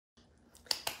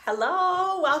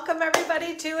Hello, welcome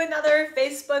everybody to another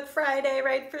Facebook Friday,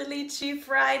 right? For Lychee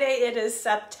Friday. It is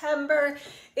September.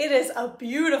 It is a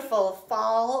beautiful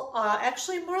fall,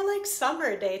 actually more like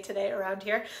summer day today around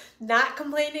here. Not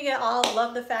complaining at all.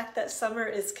 Love the fact that summer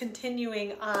is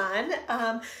continuing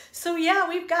on. So yeah,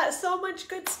 we've got so much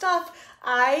good stuff.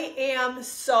 I am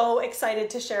so excited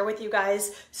to share with you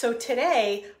guys. So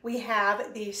today we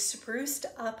have the Spruced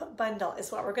Up Bundle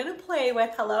is what we're gonna play with.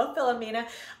 Hello, Philomena,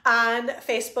 on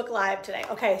Facebook Live today.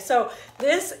 Okay, so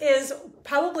this is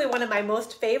probably one of my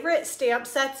most favorite stamp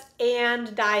sets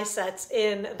and die sets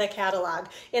in the catalog,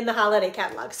 in the holiday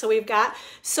catalog. So we've got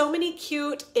so many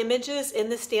cute images in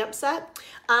the stamp set,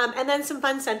 and then some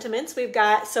fun sentiments. We've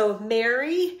got, so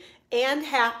Merry and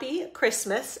Happy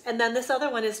Christmas. And then this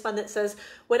other one is fun that says,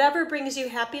 whatever brings you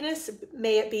happiness,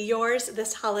 may it be yours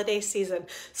this holiday season.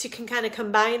 So you can kind of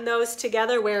combine those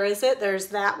together. Where is it? There's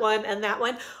that one and that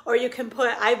one. Or you can put,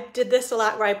 I did this a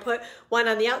lot where I put one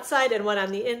on the outside and one on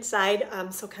the inside.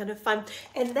 So kind of fun.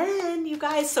 And then you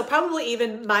guys, so probably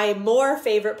even my more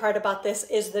favorite part about this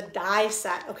is the die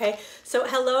set. Okay. So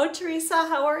hello, Teresa,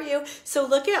 how are you? So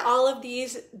look at all of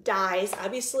these dies.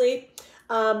 Obviously,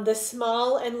 the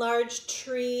small and large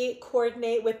tree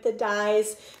coordinate with the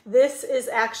dies. This is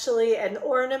actually an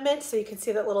ornament, so you can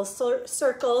see that little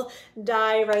circle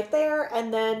die right there,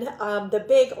 and then the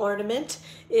big ornament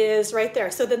is right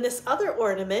there. So then this other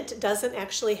ornament doesn't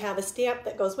actually have a stamp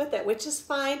that goes with it, which is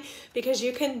fine because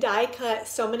you can die cut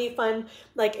so many fun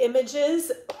like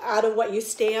images out of what you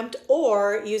stamped,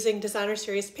 or using designer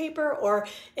series paper, or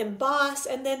emboss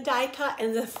and then die cut.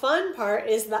 And the fun part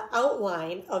is the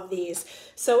outline of these.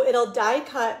 So it'll die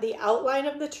cut the outline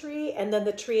of the tree and then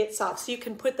the tree itself. So you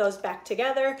can put those back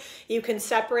together. You can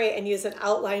separate and use an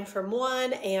outline from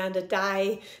one and a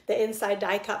die, the inside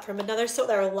die cut from another. So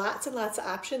there are lots and lots of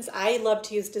options. I love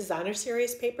to use designer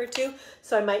series paper too.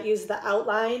 So I might use the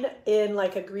outline in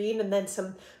like a green and then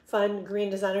some fun green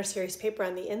designer series paper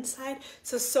on the inside.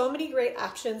 So many great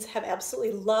options. Have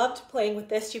absolutely loved playing with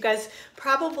this. You guys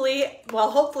probably,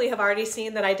 well, hopefully have already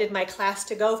seen that I did my class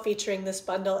to go featuring this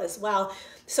bundle as well.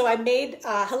 So I made,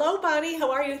 hello Bonnie,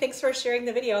 how are you? Thanks for sharing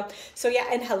the video. So yeah,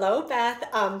 and hello Beth.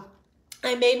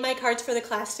 I made my cards for the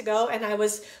class to go, and I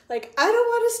was like, I don't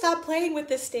want to stop playing with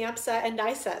this stamp set and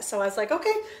die set. So I was like,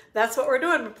 okay, that's what we're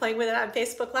doing. We're playing with it on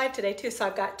Facebook Live today too. So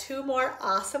I've got two more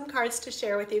awesome cards to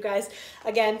share with you guys.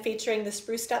 Again, featuring the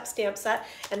Spruced Up stamp set.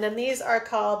 And then these are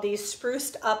called the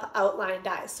Spruced Up Outline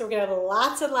dies. So we're gonna have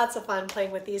lots and lots of fun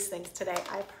playing with these things today,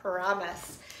 I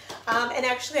promise. And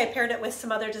actually I paired it with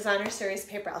some other designer series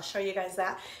paper. I'll show you guys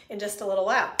that in just a little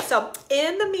while. So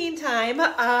in the meantime,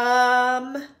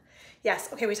 yes,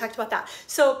 okay, we talked about that.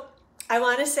 So I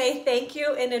want to say thank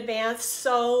you in advance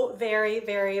so very,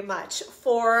 very much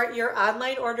for your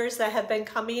online orders that have been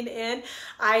coming in.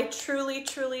 I truly,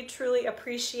 truly, truly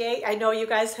appreciate. I know you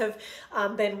guys have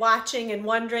been watching and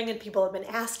wondering, and people have been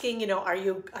asking, you know,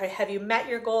 have you met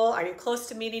your goal? Are you close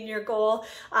to meeting your goal?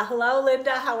 Hello,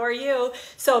 Linda, how are you?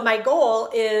 So my goal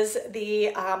is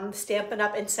the Stampin'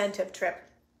 Up! Incentive trip.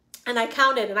 And I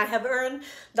counted, and I have earned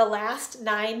the last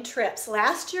 9 trips.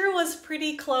 Last year was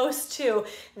pretty close too.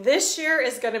 This year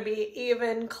is gonna be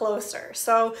even closer.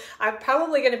 So I'm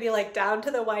probably gonna be like down to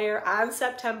the wire on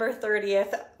September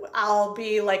 30th. I'll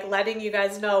be like letting you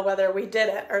guys know whether we did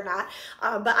it or not.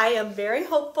 But I am very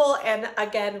hopeful, and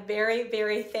again, very,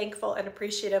 very thankful and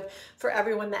appreciative for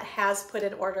everyone that has put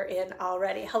an order in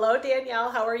already. Hello, Danielle,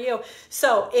 how are you?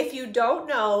 So if you don't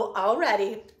know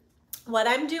already, what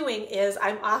I'm doing is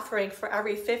I'm offering for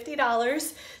every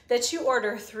 $50 that you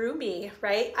order through me,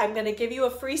 right? I'm gonna give you a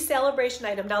free Sale-a-Bration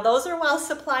item. Now those are while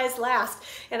supplies last,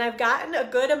 and I've gotten a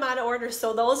good amount of orders,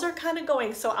 so those are kind of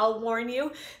going. So I'll warn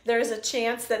you, there's a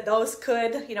chance that those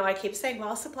could, you know, I keep saying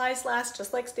while supplies last,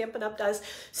 just like Stampin' Up! Does.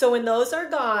 So when those are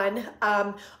gone,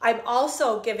 I'm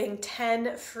also giving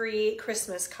 10 free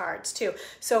Christmas cards too.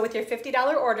 So with your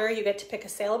 $50 order, you get to pick a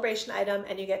Sale-a-Bration item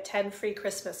and you get 10 free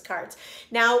Christmas cards.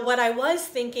 Now what I was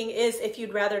thinking is, if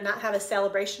you'd rather not have a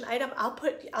Sale-a-Bration item,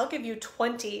 I'll give you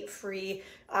 20 free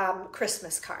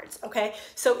Christmas cards, okay?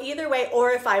 So either way,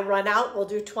 or if I run out, we'll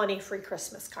do 20 free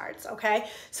Christmas cards, okay?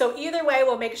 So either way,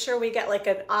 we'll make sure we get like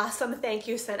an awesome thank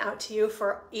you sent out to you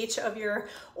for each of your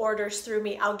orders through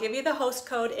me. I'll give you the host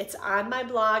code. It's on my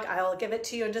blog. I'll give it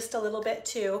to you in just a little bit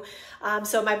too.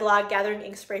 So my blog,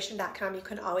 gatheringinspiration.com, you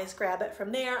can always grab it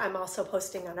from there. I'm also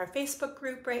posting on our Facebook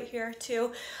group right here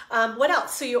too. What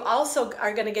else? So you also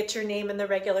are gonna get your name in the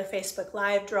regular Facebook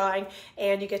Live drawing,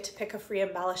 and you get to pick a free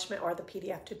embellishment or the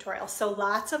PDF PDF tutorials. So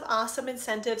lots of awesome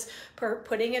incentives for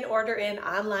putting an order in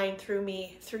online through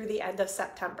me through the end of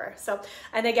September. So,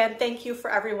 and again, thank you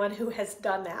for everyone who has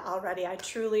done that already. I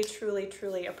truly, truly,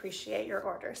 truly appreciate your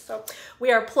orders. So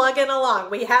we are plugging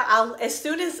along. We have, as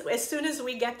soon as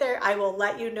we get there, I will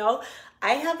let you know.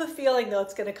 I have a feeling though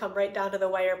it's going to come right down to the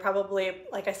wire, probably,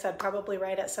 like I said, probably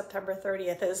right at September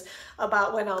 30th is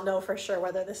about when I'll know for sure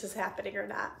whether this is happening or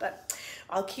not, but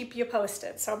I'll keep you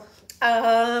posted. So,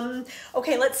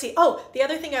 okay, let's see. Oh, the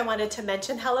other thing I wanted to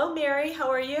mention, hello Mary, how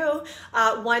are you?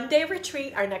 One-day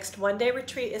retreat, our next one-day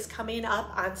retreat is coming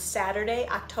up on Saturday,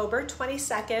 October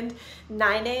 22nd,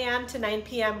 9 a.m. to 9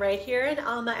 p.m. right here in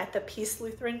Alma at the Peace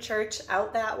Lutheran Church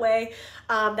out that way.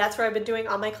 That's where I've been doing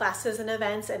all my classes and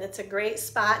events, and it's a great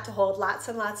spot to hold lots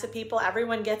and lots of people.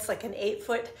 Everyone gets like an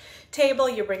 8-foot table.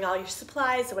 You bring all your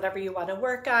supplies, whatever you want to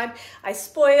work on. I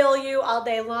spoil you all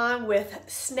day long with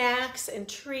snacks and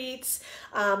treats,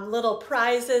 little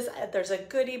prizes. There's a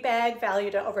goodie bag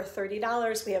valued at over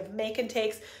 $30. We have make and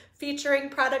takes featuring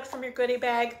product from your goodie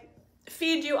bag.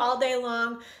 Feed you all day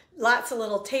long. Lots of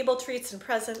little table treats and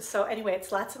presents. So anyway,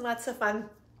 it's lots and lots of fun.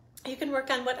 You can work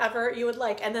on whatever you would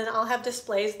like, and then I'll have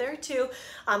displays there too.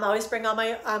 I always bring all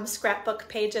my scrapbook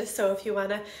pages, so if you want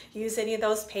to use any of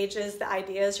those pages, the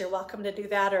ideas, you're welcome to do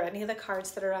that, or any of the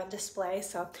cards that are on display.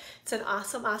 So it's an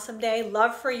awesome, awesome day.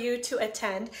 Love for you to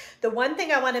attend. The one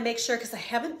thing I want to make sure, because I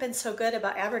haven't been so good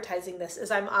about advertising this, is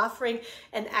I'm offering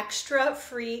an extra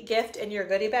free gift in your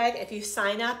goodie bag if you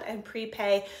sign up and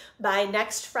prepay by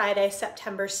next Friday,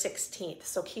 September 16th.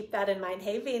 So keep that in mind.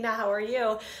 Hey Vina, how are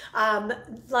you?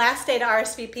 Last day to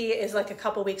RSVP is like a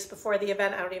couple weeks before the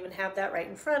event. I don't even have that right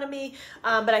in front of me,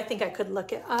 but I think I could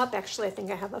look it up. Actually, I think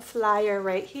I have a flyer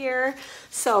right here,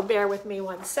 so bear with me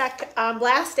one sec.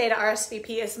 Last day to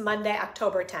RSVP is Monday,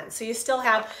 October 10th, so you still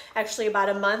have actually about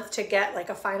a month to get like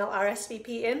a final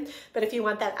RSVP in, but if you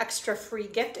want that extra free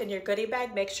gift in your goodie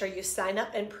bag, make sure you sign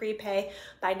up and prepay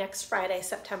by next Friday,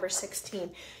 September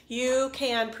 16th. You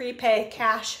can prepay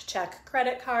cash, check,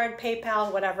 credit card,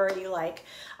 PayPal, whatever you like.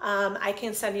 I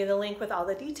can send you the link with all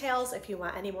the details if you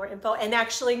want any more info. And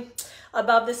actually,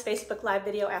 above this Facebook Live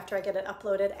video, after I get it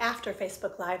uploaded after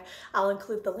Facebook Live, I'll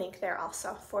include the link there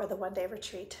also for the one-day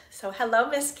retreat. So hello,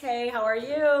 Miss Kay. How are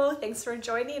you? Thanks for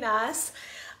joining us.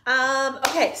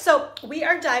 Okay, so we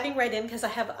are diving right in because I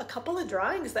have a couple of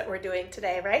drawings that we're doing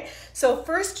today, right? So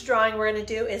first drawing we're going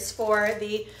to do is for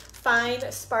the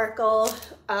Fine Sparkle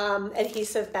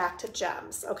adhesive backed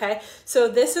gems, okay? So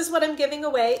this is what I'm giving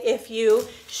away if you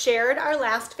shared our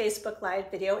last Facebook Live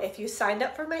video, if you signed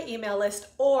up for my email list,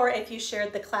 or if you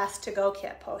shared the Class to Go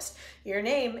kit post. Your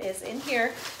name is in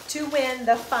here to win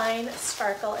the Fine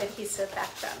Sparkle adhesive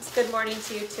backed gems. Good morning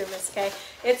to you too, Miss Kay.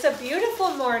 It's a beautiful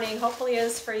morning. Hopefully it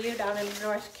is for you down in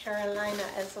North Carolina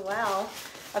as well.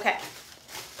 Okay,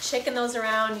 shaking those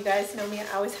around. You guys know me,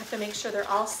 I always have to make sure they're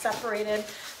all separated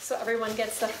so everyone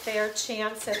gets a fair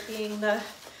chance at being the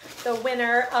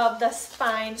winner of the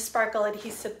Fine Sparkle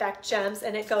adhesive backed gems,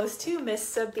 and it goes to Miss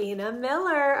Sabina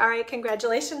Miller. All right,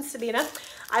 congratulations, Sabina.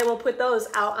 I will put those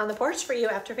out on the porch for you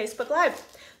after Facebook Live,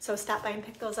 so stop by and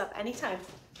pick those up anytime.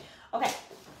 Okay,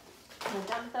 I'm gonna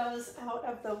dump those out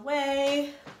of the way.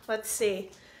 Let's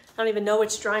see. I don't even know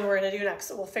which drawing we're going to do next,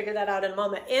 so we'll figure that out in a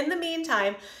moment. In the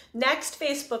meantime, next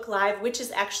Facebook Live, which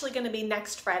is actually going to be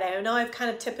next Friday. I know I've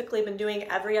kind of typically been doing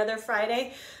every other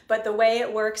Friday, but the way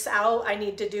it works out, I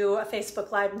need to do a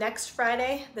Facebook Live next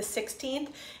Friday, the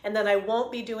 16th, and then I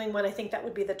won't be doing one, I think that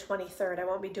would be the 23rd. I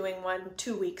won't be doing one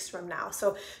 2 weeks from now.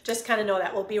 So just kind of know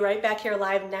that. We'll be right back here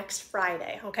live next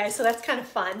Friday, okay? So that's kind of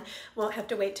fun. Won't have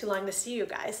to wait too long to see you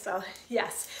guys, so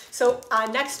yes. So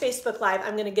next Facebook Live,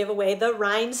 I'm going to give away the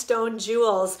rhinestone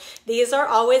jewels. These are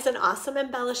always an awesome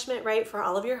embellishment, right, for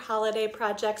all of your holiday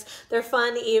projects. They're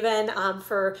fun even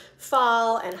for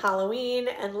fall and Halloween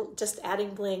and just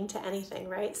adding bling to anything,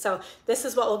 right? So this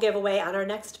is what we'll give away on our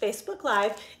next Facebook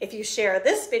Live. If you share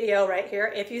this video right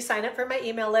here, if you sign up for my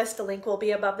email list, the link will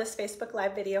be above this Facebook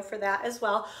Live video for that as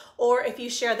well. Or if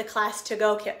you share the Class to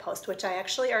Go kit post, which I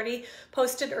actually already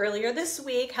posted earlier this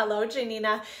week. Hello,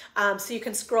 Janina. So you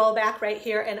can scroll back right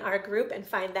here in our group and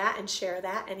find that and share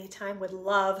that anytime. Would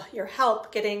love your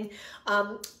help getting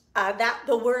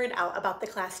the word out about the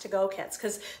Class to Go kits,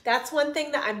 because that's one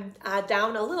thing that I'm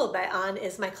down a little bit on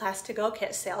is my Class to Go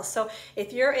kit sales. So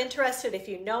if you're interested, if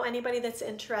you know anybody that's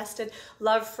interested,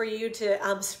 love for you to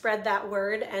spread that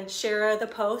word and share the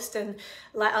post and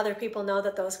let other people know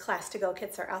that those Class to Go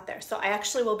kits are out there. So I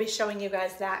actually will be showing you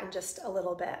guys that in just a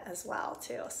little bit as well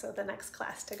too. So the next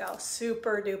Class to Go,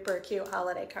 super duper cute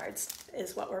holiday cards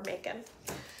is what we're making.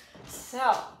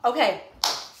 So, okay.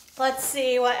 Let's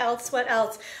see, what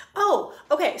else? Oh,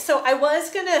 okay, so I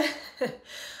was gonna,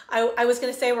 I was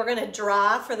gonna say we're gonna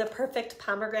draw for the perfect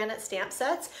pomegranate stamp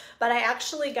sets, but I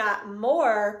actually got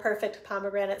more perfect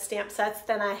pomegranate stamp sets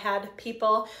than I had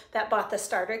people that bought the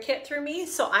starter kit through me.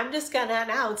 So I'm just gonna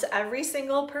announce every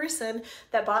single person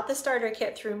that bought the starter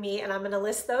kit through me, and I'm gonna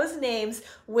list those names,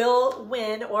 will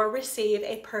win or receive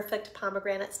a perfect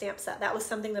pomegranate stamp set. That was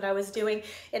something that I was doing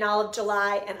in all of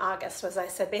July and August. Was I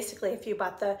said basically if you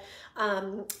bought the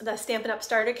Stampin' Up!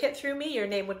 Starter kit through me, your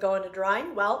name would go in a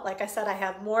drawing. Well, like I said, I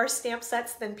have more stamp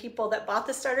sets than people that bought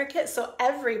the starter kit, so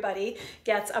everybody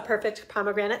gets a perfect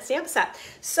pomegranate stamp set.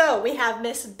 So we have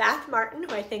Miss Beth Martin,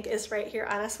 who I think is right here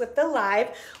on us with the live,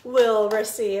 will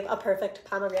receive a perfect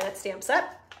pomegranate stamp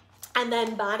set. And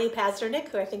then Bonnie Pazdernick,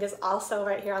 who I think is also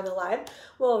right here on the live,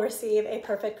 will receive a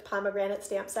perfect pomegranate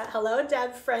stamp set. Hello,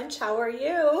 Deb French, how are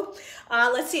you?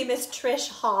 Let's see, Miss Trish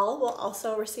Hall will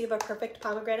also receive a perfect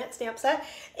pomegranate stamp set,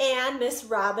 and Miss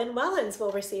Robin Wellens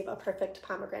will receive a perfect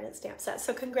pomegranate stamp set.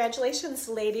 So congratulations,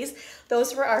 ladies.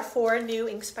 Those were our 4 new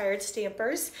Inspired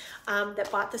Stampers that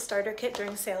bought the starter kit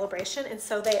during Sale-a-Bration, and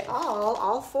so they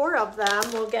all 4 of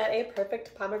them will get a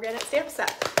perfect pomegranate stamp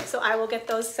set. So I will get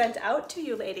those sent out to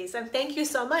you, ladies. And thank you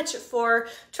so much for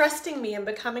trusting me and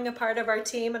becoming a part of our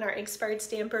team and our Inspired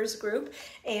Stampers group.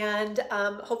 And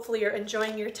hopefully you're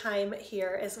enjoying your time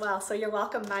here as well. So you're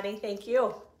welcome, Bonnie. Thank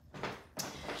you.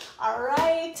 All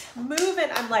right, moving.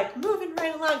 I'm like moving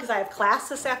right along because I have class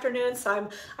this afternoon. So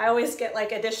I always get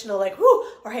like additional like, whoo,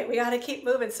 all right, we got to keep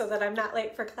moving so that I'm not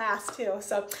late for class too.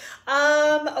 So,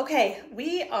 okay,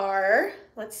 we are,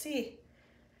 let's see.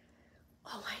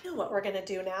 Oh, I know what we're gonna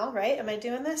do now, right? Am I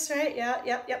doing this right? Yeah,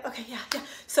 yep. Okay, yeah.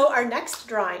 So our next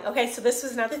drawing, okay, so this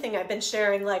was another thing I've been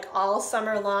sharing like all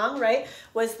summer long, right?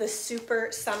 Was the Super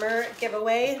Summer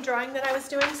giveaway drawing that I was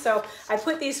doing. So I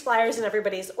put these flyers in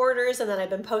everybody's orders and then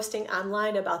I've been posting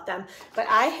online about them. But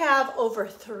I have over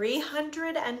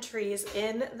 300 entries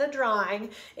in the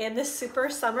drawing, in the Super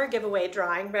Summer giveaway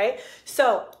drawing, right?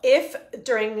 So if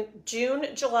during June,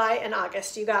 July, and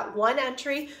August, you got 1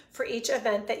 entry for each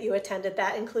event that you attended,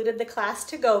 that included the Class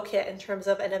to Go kit in terms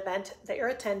of an event that you're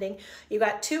attending. You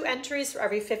got 2 entries for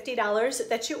every $50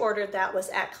 that you ordered that was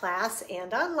at class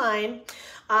and online.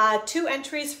 2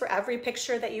 entries for every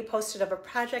picture that you posted of a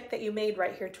project that you made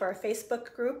right here to our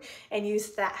Facebook group and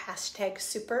used that hashtag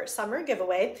Super Summer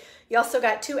giveaway. You also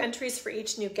got 2 entries for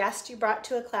each new guest you brought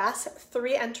to a class,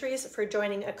 3 entries for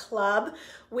joining a club,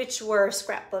 which were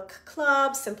Scrapbook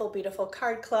Club, Simple Beautiful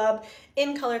Card Club,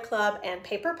 In Color Club, and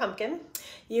Paper Pumpkin.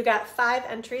 You got 5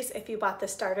 entries if you bought the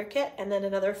starter kit, and then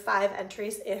another 5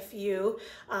 entries if you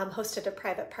hosted a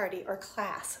private party or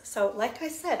class. So like I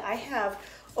said, I have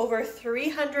over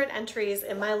 300 entries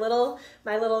in my little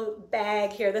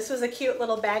bag here. This was a cute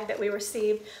little bag that we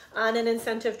received on an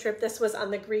incentive trip. This was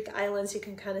on the Greek islands. You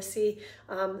can kind of see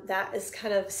that is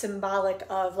kind of symbolic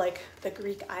of like the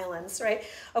Greek islands, right?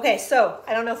 Okay, so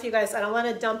I don't know if you guys, I don't want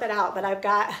to dump it out, but I've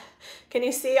got, can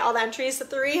you see all the entries?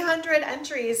 300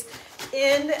 entries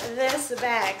in this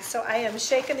bag. So I am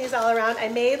shaking these all around. I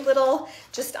made little,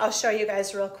 I'll show you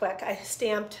guys real quick. I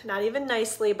stamped, not even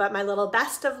nicely, but my little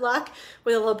best of luck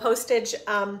with a little postage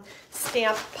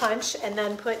stamp punch, and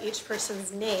then put each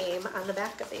person's name on the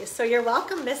back of these. So you're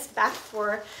welcome, Miss Beth,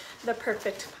 for the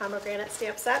perfect pomegranate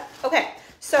stamp set. Okay,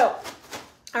 so,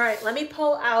 all right, let me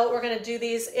pull out. We're gonna do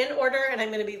these in order, and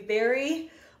I'm gonna be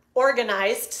very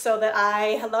organized so that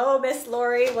hello, Miss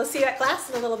Lori, we'll see you at class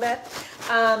in a little bit.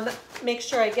 Make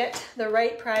sure I get the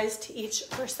right prize to each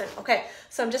person. Okay,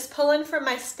 so I'm just pulling from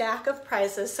my stack of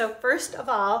prizes. So first of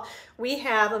all, we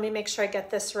have, let me make sure I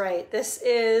get this right. This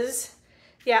is,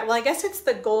 yeah, well, I guess it's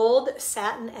the gold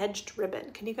satin edged ribbon.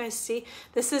 Can you guys see?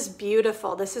 This is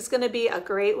beautiful. This is gonna be a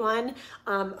great one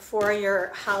for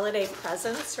your holiday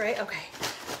presents, right? Okay.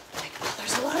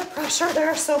 There's a lot of pressure. There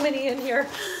are so many in here.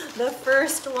 The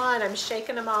first one, I'm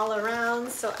shaking them all around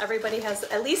so everybody has,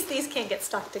 at least these can't get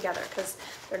stuck together because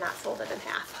they're not folded in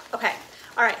half. Okay.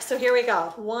 All right, so here we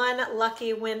go. One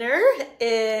lucky winner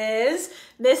is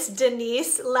Miss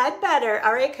Denise Ledbetter.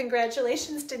 All right,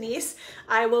 congratulations, Denise.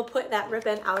 I will put that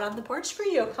ribbon out on the porch for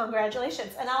you.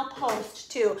 Congratulations. And I'll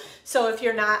post too. So if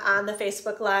you're not on the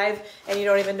Facebook Live and you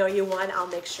don't even know you won, I'll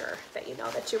make sure that you know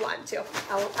that you won too.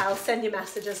 I'll send you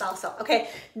messages also. Okay,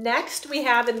 next we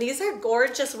have, and these are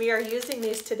gorgeous. We are using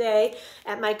these today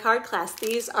at my card class.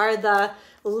 These are the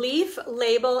Leaf,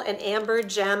 Label, and Amber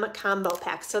Gem combo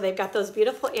pack. So they've got those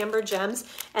beautiful amber gems,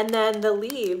 and then the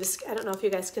leaves, I don't know if you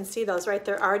guys can see those, right?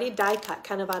 They're already die cut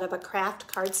kind of out of a craft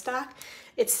cardstock.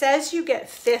 It says you get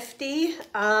 50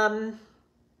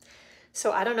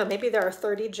 So I don't know, maybe there are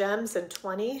 30 gems and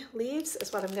 20 leaves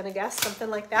is what I'm gonna guess, something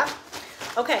like that.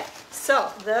 Okay, so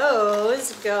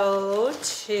those go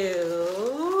to,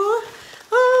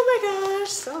 oh my gosh,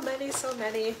 so many, so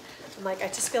many. I'm like, I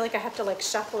just feel like I have to like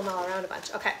shuffle them all around a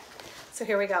bunch. Okay, so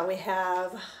here we go. We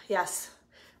have, yes,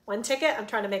 one ticket. I'm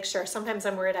trying to make sure. Sometimes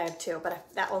I'm worried I have two, but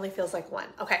that only feels like one.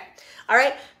 Okay. All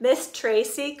right. Miss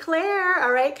Tracy Claire.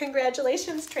 All right.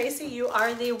 Congratulations, Tracy. You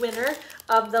are the winner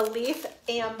of the leaf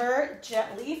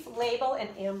label and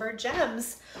amber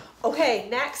gems. Okay.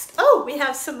 Next. Oh, we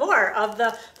have some more of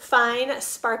the fine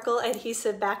sparkle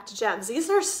adhesive backed gems. These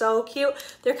are so cute.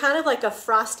 They're kind of like a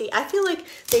frosty. I feel like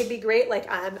they'd be great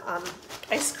like on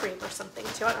ice cream or something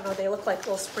too. I don't know. They look like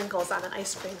little sprinkles on an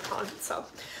ice cream cone. So,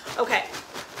 okay.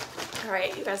 All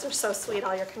right, you guys are so sweet.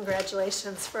 All your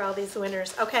congratulations for all these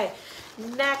winners. Okay,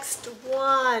 next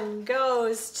one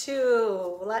goes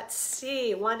to, let's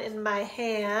see, one in my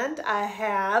hand. I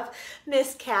have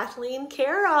Miss Kathleen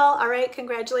Carroll. All right,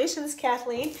 congratulations,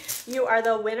 Kathleen. You are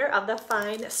the winner of the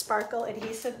fine sparkle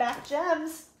adhesive back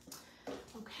gems.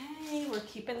 Okay, we're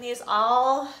keeping these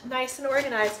all nice and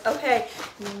organized. Okay,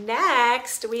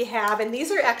 next we have, and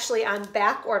these are actually on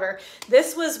back order.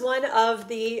 This was one of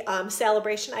the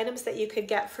Sale-a-Bration items that you could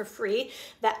get for free,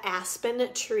 the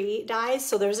aspen tree dies.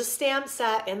 So there's a stamp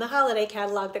set in the holiday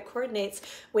catalog that coordinates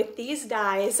with these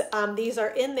dies. These are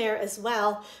in there as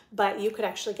well, but you could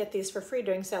actually get these for free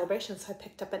during Sale-a-Bration. So I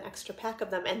picked up an extra pack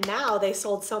of them, and now they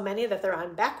sold so many that they're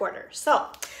on back order. So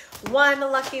one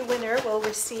lucky winner will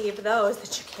receive those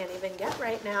that you can't even get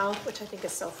right now, which I think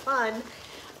is so fun.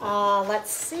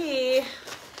 Let's see.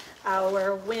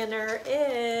 Our winner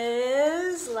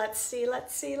is, let's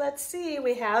see.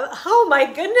 We have, oh my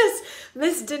goodness,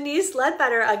 Miss Denise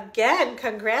Ledbetter again.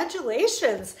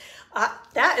 Congratulations.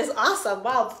 That is awesome.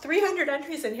 Wow, 300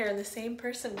 entries in here and the same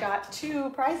person got 2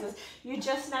 prizes. You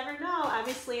just never know.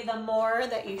 Obviously, the more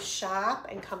that you shop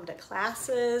and come to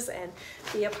classes and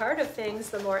be a part of things,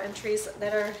 the more entries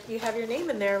that you have your name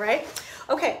in there, right?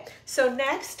 Okay, so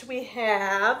next we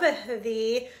have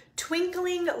the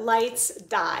Twinkling Lights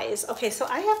dies. Okay, so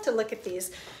I have to look at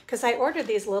these because I ordered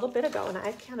these a little bit ago and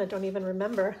I kind of don't even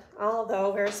remember.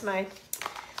 Although, where's my,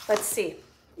 let's see.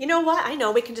 You know what? I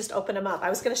know we can just open them up. I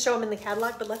was going to show them in the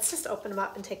catalog, but let's just open them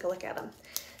up and take a look at them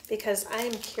because I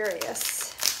am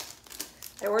curious.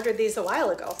 I ordered these a while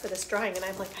ago for this drawing and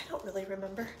I'm like, I don't really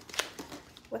remember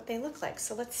what they look like.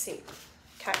 So let's see.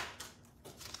 Okay.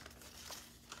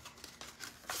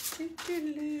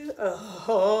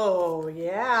 Oh,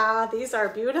 yeah, these are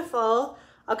beautiful.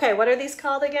 Okay, what are these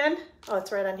called again? Oh,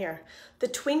 it's right on here. The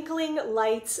Twinkling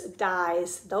Lights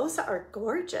dies. Those are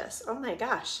gorgeous. Oh my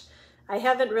gosh. I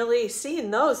haven't really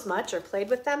seen those much or played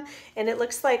with them. And it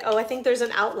looks like, oh, I think there's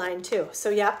an outline too. So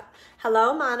yep.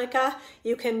 Hello, Monica.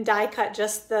 You can die cut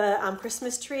just the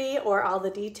Christmas tree or all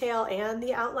the detail and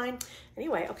the outline.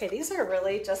 Anyway, okay, these are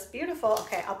really just beautiful.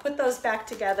 Okay, I'll put those back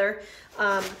together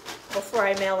before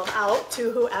I mail them out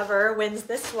to whoever wins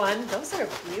this one. Those are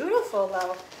beautiful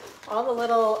though. All the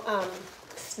little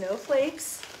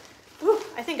snowflakes. Ooh,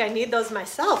 I think I need those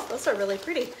myself. Those are really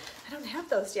pretty. I don't have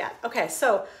those yet. Okay,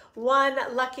 so one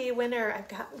lucky winner. I've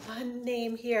got one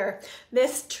name here.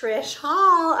 Miss Trish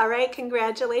Hall. All right,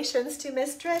 congratulations to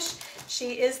Miss Trish.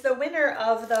 She is the winner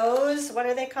of those, what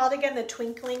are they called again? The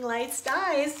Twinkling Lights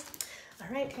dies. All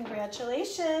right,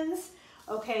 congratulations.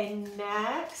 Okay,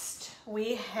 next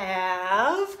we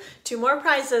have 2 more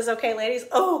prizes. Okay, ladies.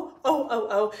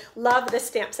 Oh. Love this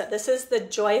stamp set. This is the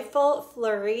Joyful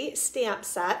Flurry stamp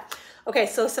set. Okay,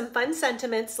 so some fun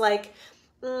sentiments like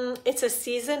it's a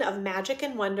season of magic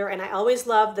and wonder, and I always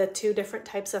love the 2 different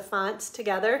types of fonts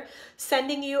together.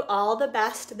 Sending you all the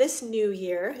best this new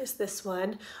year is this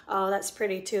one. Oh, that's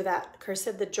pretty too, that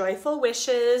cursive, the joyful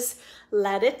wishes,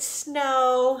 let it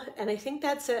snow, and I think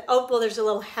that's it. Oh, well, there's a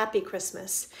little happy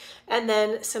Christmas, and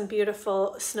then some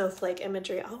beautiful snowflake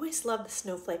imagery. I always love the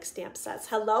snowflake stamp sets.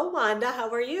 Hello, Wanda, how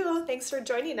are you? Thanks for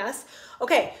joining us.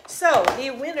 Okay, so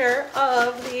the winner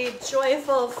of the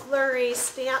Joyful Flurry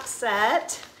stamp set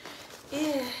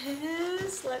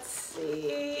is, let's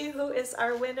see, who is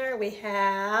our winner? We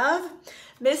have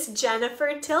Miss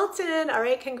Jennifer Tilton. All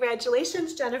right,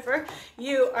 congratulations, Jennifer.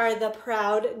 You are the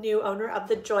proud new owner of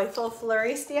the Joyful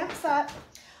Flurry stamp set.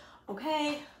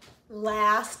 Okay,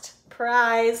 last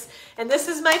prize. And this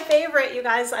is my favorite, you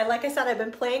guys. Like I said, I've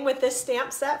been playing with this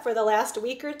stamp set for the last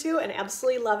week or 2 and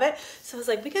absolutely love it. So I was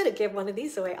like, we got to give one of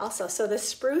these away also. So the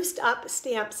Spruced Up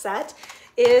stamp set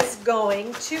is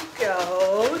going to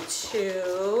go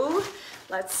to,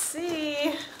 Let's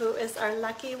see who is our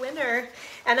lucky winner.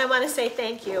 And I want to say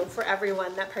thank you for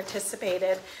everyone that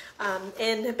participated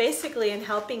in basically in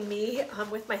helping me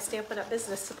with my Stampin' Up!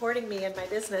 Business, supporting me in my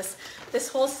business this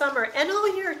whole summer and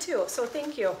all year too. So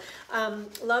thank you.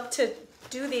 Love to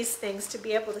do these things to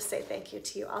be able to say thank you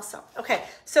to you also. Okay,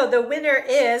 so the winner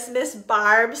is Miss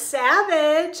Barb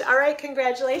Savage. All right,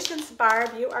 congratulations,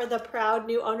 Barb. You are the proud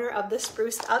new owner of the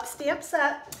Spruced Up stamp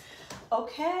set.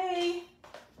 Okay.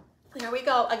 There we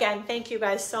go. Again, thank you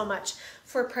guys so much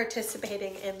for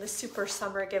participating in the Super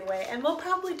Summer giveaway. And we'll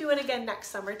probably do it again next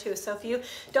summer too. So if you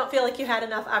don't feel like you had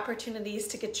enough opportunities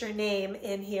to get your name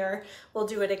in here, we'll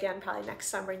do it again probably next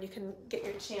summer and you can get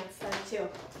your chance then too.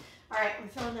 All right, I'm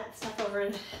throwing that stuff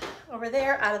over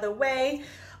there, out of the way.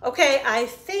 Okay, I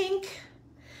think,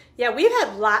 yeah, we've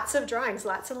had lots of drawings,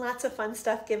 lots and lots of fun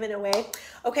stuff given away.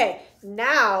 Okay,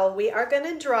 now we are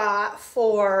gonna draw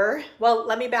for, well,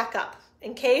 let me back up.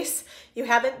 In case you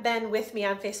haven't been with me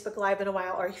on Facebook Live in a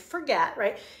while or you forget,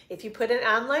 right? If you put an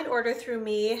online order through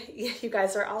me, you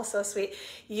guys are all so sweet,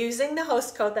 using the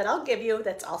host code that I'll give you,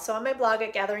 that's also on my blog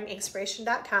at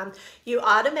gatheringinkspiration.com, you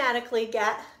automatically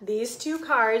get these 2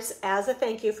 cards as a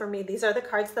thank you from me. These are the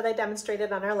cards that I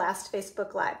demonstrated on our last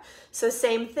Facebook Live. So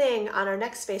same thing on our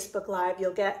next Facebook Live,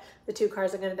 you'll get the 2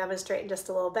 cards I'm gonna demonstrate in just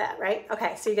a little bit, right?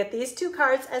 Okay, so you get these 2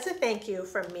 cards as a thank you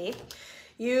from me.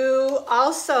 You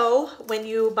also, when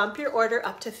you bump your order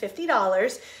up to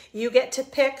 $50, you get to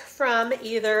pick from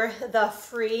either the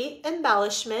free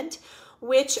embellishment,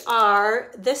 which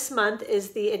are, this month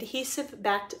is the adhesive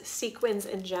backed sequins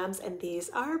and gems, and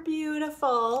these are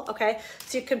beautiful, okay?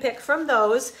 So you can pick from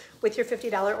those with your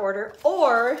 $50 order,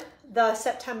 or the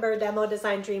September Demo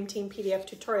Design Dream Team PDF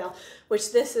tutorial,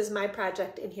 which this is my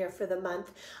project in here for the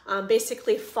month.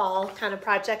 Basically fall kind of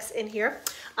projects in here.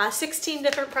 16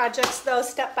 different projects though,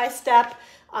 step by step,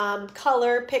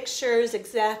 color, pictures,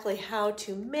 exactly how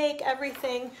to make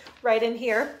everything right in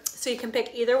here. So you can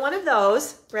pick either one of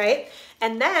those, right?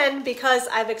 And then because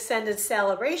I've extended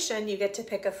Sale-a-Bration, you get to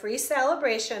pick a free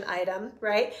Sale-a-Bration item,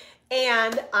 right?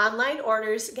 And online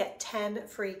orders get 10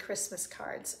 free Christmas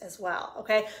cards as well,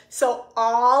 okay? So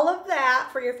all of that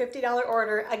for your $50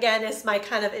 order, again, is my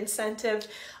kind of incentive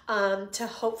to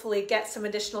hopefully get some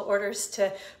additional orders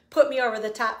to put me over the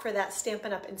top for that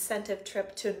Stampin' Up! Incentive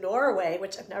trip to Norway,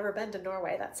 which I've never been to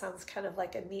Norway. That sounds kind of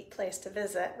like a neat place to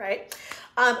visit, right?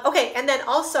 Okay, and then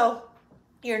also,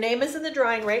 your name is in the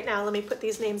drawing right now. Let me put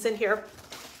these names in here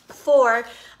for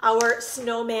our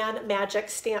Snowman Magic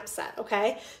stamp set,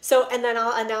 okay? So, and then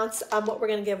I'll announce what we're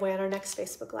gonna give away on our next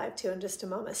Facebook Live too in just a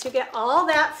moment. So you get all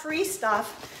that free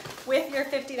stuff with your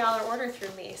 $50 order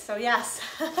through me. So yes,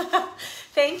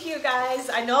 thank you guys.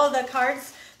 I know the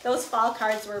cards, those fall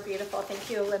cards were beautiful.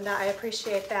 Thank you, Linda, I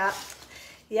appreciate that.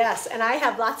 Yes, and I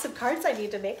have lots of cards I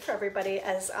need to make for everybody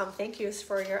as thank yous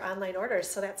for your online orders,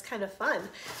 so that's kind of fun.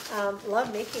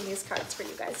 Love making these cards for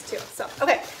you guys too. So,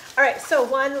 okay, all right, so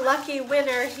one lucky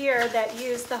winner here that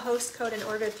used the host code and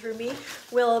ordered through me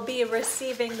will be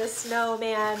receiving the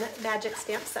Snowman Magic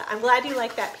Stamp Set. I'm glad you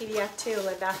like that PDF too,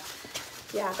 Linda.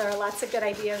 Yeah, there are lots of good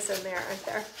ideas in there, aren't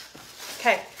there?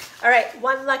 Okay, all right,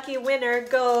 one lucky winner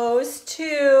goes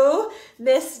to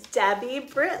Miss Debbie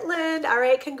Britland. All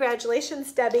right,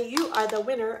 congratulations, Debbie. You are the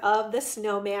winner of the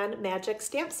Snowman Magic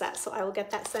Stamp Set, so I will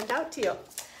get that sent out to you.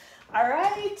 All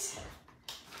right,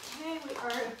 okay, we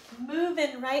are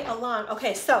moving right along.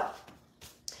 Okay, so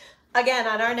again,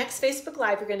 on our next Facebook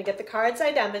Live, you're going to get the cards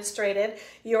I demonstrated.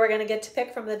 You're going to get to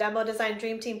pick from the Demo Design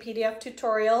Dream Team PDF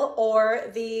tutorial or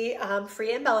the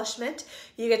free embellishment.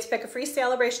 You get to pick a free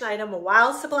Sale-a-Bration item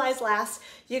while supplies last.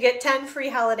 You get 10 free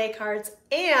holiday cards,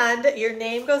 and your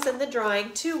name goes in the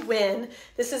drawing to win.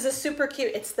 This is a super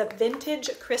cute, it's the Vintage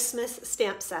Christmas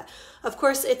Stamp Set. Of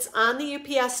course, it's on the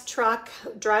UPS truck,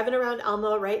 driving around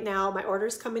Elmo right now. My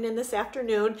order's coming in this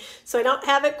afternoon, so I don't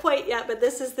have it quite yet, but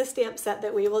this is the stamp set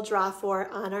that we will draw for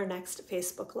on our next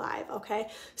Facebook Live, okay?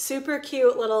 Super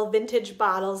cute little vintage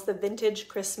bottles, the Vintage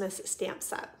Christmas Stamp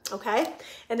Set, okay?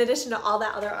 In addition to all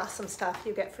that other awesome stuff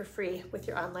you get for free with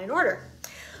your online order.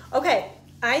 Okay,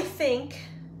 I think,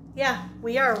 yeah,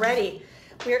 we are ready.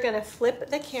 We are gonna flip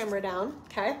the camera down,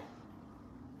 okay?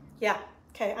 Yeah,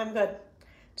 okay, I'm good.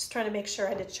 Just trying to make sure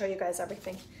I did show you guys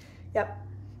everything. Yep.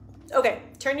 Okay,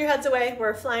 turn your heads away.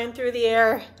 We're flying through the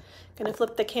air. Gonna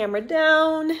flip the camera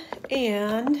down,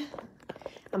 and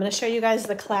I'm gonna show you guys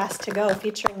the class to go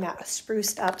featuring that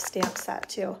spruced up stamp set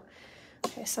too.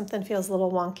 Okay, something feels a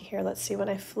little wonky here. Let's see when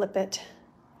I flip it.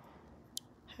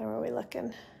 How are we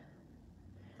looking?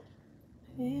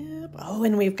 Yep. Oh,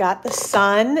 and we've got the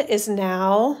sun is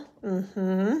now.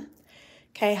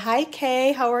 Okay, hi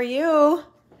Kay, how are you?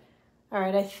 All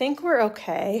right, I think we're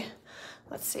okay.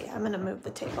 Let's see, I'm gonna move the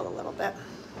table a little bit.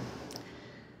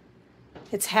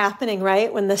 It's happening,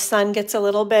 right? When the sun gets a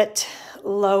little bit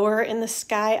lower in the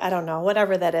sky, I don't know,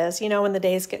 whatever that is. You know, when the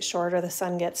days get shorter, the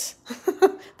sun gets,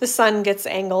 the sun gets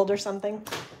angled or something.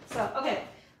 So, okay,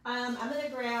 I'm gonna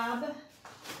grab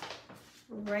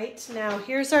right now,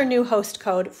 here's our new host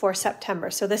code for September.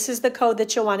 So this is the code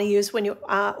that you'll want to use when you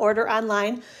order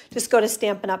online. Just go to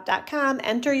stampinup.com,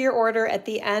 enter your order. At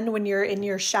the end, when you're in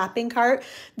your shopping cart,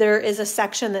 there is a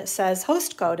section that says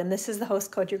host code, and this is the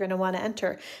host code you're going to want to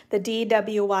enter, the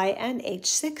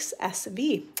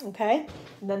DWYNH6SV, okay?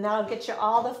 And then that'll get you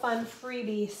all the fun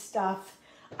freebie stuff.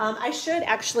 I should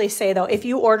actually say, though, if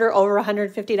you order over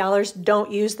 $150, don't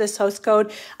use this host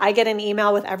code. I get an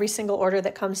email with every single order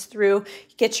that comes through.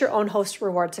 Get your own host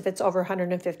rewards. If it's over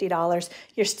 $150,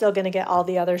 you're still going to get all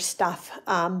the other stuff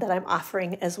that I'm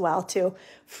offering as well, too,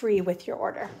 free with your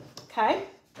order. Okay?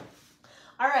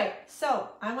 All right, so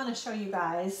I want to show you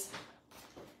guys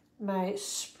my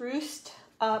spruced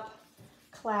up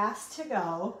class to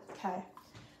go. Okay,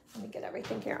 let me get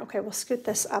everything here. Okay, we'll scoot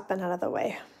this up and out of the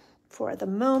way for the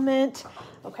moment.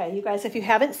 Okay, you guys, if you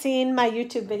haven't seen my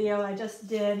YouTube video I just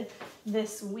did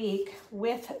this week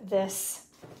with this,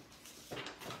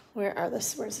 where's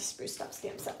the spruced up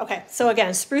stamp set? Okay, so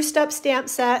again, spruced up stamp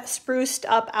set, spruced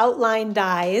up outline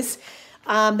dies.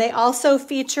 They also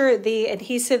feature the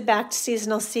adhesive backed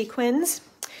seasonal sequins,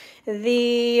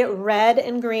 the red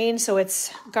and green, so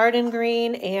it's garden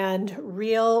green and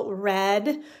real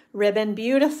red ribbon,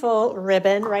 beautiful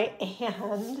ribbon, right?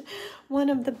 And one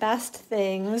of the best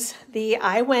things,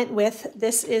 I went with,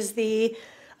 this is the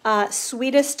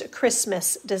Sweetest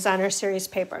Christmas Designer Series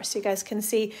paper. So you guys can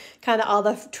see kind of all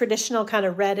the traditional kind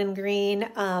of red and green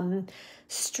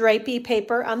stripy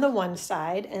paper on the one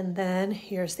side, and then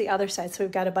here's the other side. So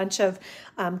we've got a bunch of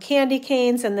candy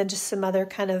canes and then just some other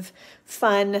kind of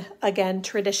fun, again,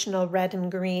 traditional red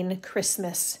and green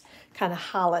Christmas kind of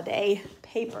holiday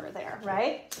paper there,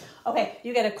 right? Okay,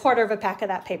 you get a quarter of a pack of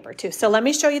that paper too. So let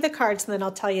me show you the cards and then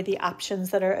I'll tell you the options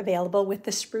that are available with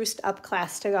the spruced up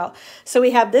class to go. So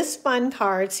we have this fun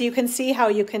card. So you can see how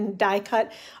you can die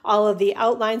cut all of the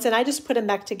outlines, and I just put them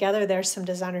back together. There's some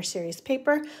Designer Series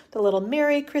paper, the little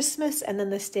Merry Christmas, and then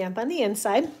the stamp on the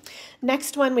inside.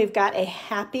 Next one, we've got a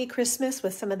Happy Christmas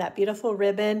with some of that beautiful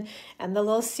ribbon and the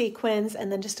little sequins,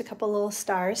 and then just a couple little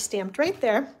stars stamped right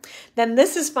there. Then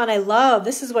this is fun. I love,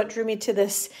 this is what drew me to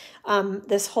this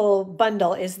this whole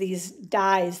bundle, is these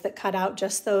dies that cut out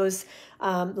just those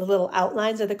the little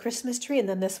outlines of the Christmas tree. And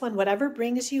then this one, whatever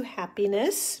brings you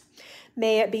happiness,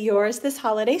 may it be yours this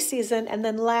holiday season. And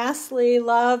then lastly,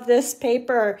 love this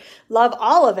paper. Love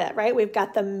all of it, right? We've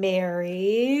got the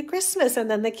Merry Christmas and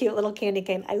then the cute little candy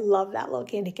cane. I love that little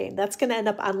candy cane. That's going to end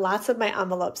up on lots of my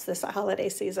envelopes this holiday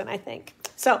season, I think.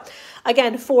 So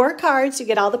again, 4 cards. You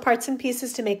get all the parts and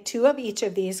pieces to make 2 of each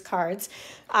of these cards.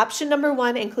 Option number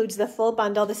 1 includes the full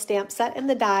bundle, the stamp set and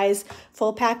the dies,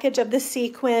 full package of the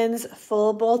sequins,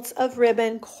 full bolts of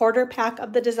ribbon, quarter pack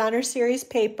of the Designer Series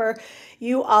paper.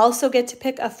 You also get to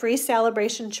pick a free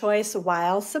Sale-a-Bration choice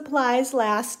while supplies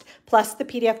last, plus the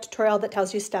PDF tutorial that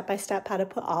tells you step-by-step how to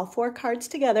put all 4 cards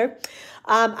together.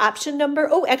 Option number,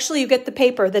 actually you get the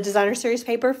paper, the Designer Series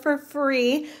paper for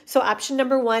free. So option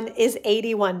number 1 is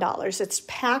 $81. It's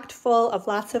packed full of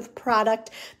lots of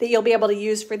product that you'll be able to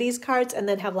use for these cards and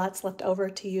then have lots left over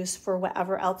to use for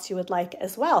whatever else you would like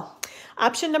as well.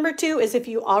 Option number 2 is if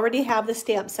you already have the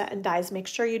stamp set and dies. Make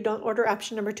sure you don't order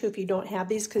option number 2 if you don't have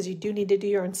these, because you do need to do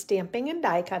your own stamping and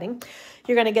die cutting.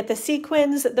 You're going to get the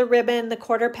sequins, the ribbon, the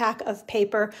quarter pack of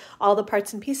paper, all the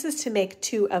parts and pieces to make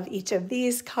 2 of each of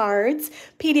these cards.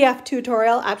 PDF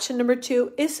tutorial, option number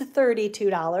 2 is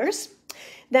 $32.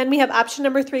 Then we have option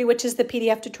number 3, which is the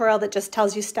PDF tutorial that just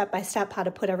tells you step-by-step how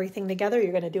to put everything together.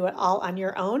 You're going to do it all on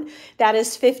your own. That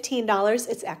is $15.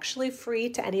 It's actually free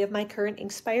to any of my current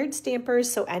Inspired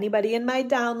stampers. So anybody in my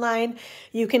downline,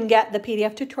 you can get the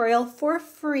PDF tutorial for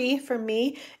free from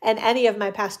me and any of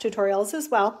my past tutorials as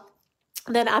well.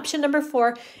 Then option number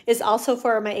 4 is also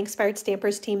for my Inspired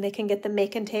Stampers team. They can get the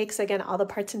make and takes, again, all the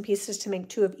parts and pieces to make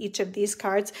 2 of each of these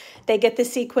cards. They get the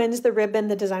sequins, the ribbon,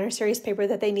 the Designer Series paper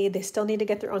that they need. They still need to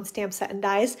get their own stamp set and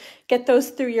dies. Get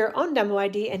those through your own demo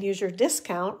ID and use your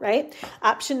discount, right?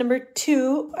 Option number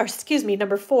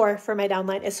 4 for my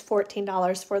downline is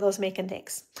 $14 for those make and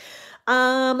takes.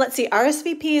 Let's see,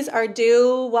 RSVPs are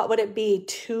due, what would it be,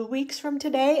 2 weeks from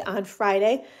today on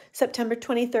Friday, September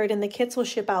 23rd, and the kits will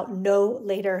ship out no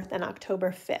later than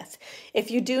October 5th. If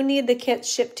you do need the kit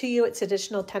shipped to you, it's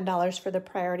additional $10 for the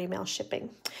priority mail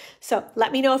shipping. So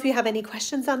let me know if you have any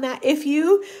questions on that. If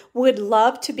you would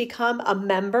love to become a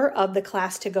member of the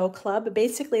Class to Go Club,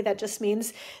 basically that just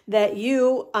means that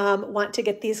you want to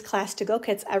get these Class to Go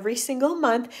kits every single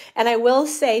month. And I will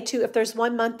say too, if there's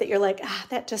one month that you're like,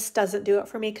 that just doesn't do it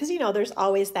for me, because you know there's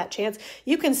always that chance,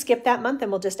 you can skip that month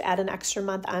and we'll just add an extra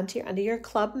month onto your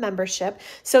club membership.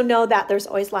 So know that there's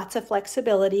always lots of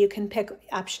flexibility. You can pick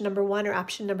option number 1 or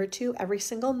option number 2 every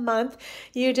single month.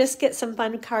 You just get some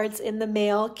fun cards in the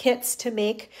mail, kits to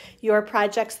make your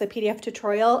projects, the PDF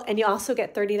tutorial, and you also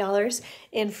get $30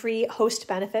 in free host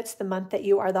benefits the month that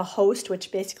you are the host,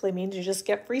 which basically means you just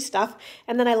get free stuff.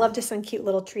 And then I love to send cute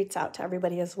little treats out to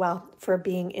everybody as well for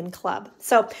being in club.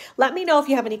 So let me know if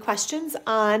you have any questions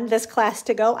on this Class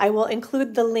to Go. I will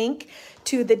include the link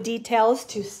to the details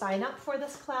to sign up for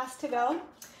this Class to Go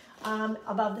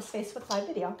above this Facebook Live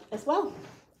video as well.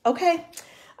 Okay,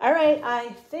 all right, I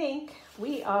think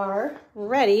we are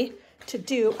ready to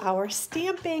do our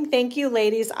stamping. Thank you,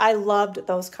 ladies. I loved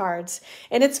those cards.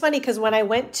 And it's funny because when I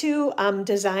went to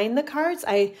design the cards,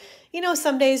 you know,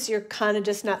 some days you're kind of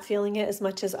just not feeling it as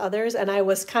much as others. And I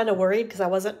was kind of worried because I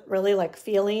wasn't really like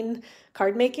feeling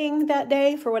card making that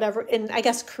day for whatever, and I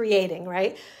guess creating,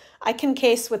 right? I can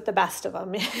case with the best of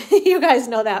them. You guys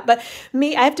know that. But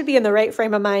me, I have to be in the right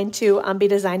frame of mind to be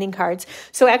designing cards.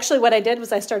 So actually what I did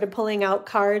was I started pulling out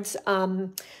cards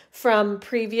from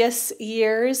previous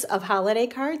years of holiday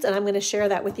cards. And I'm going to share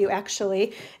that with you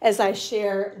actually as I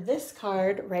share this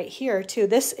card right here too.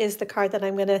 This is the card that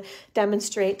I'm going to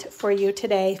demonstrate for you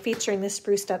today, featuring the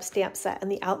spruced up stamp set and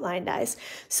the outline dies.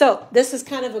 So this is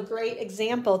kind of a great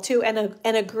example too, and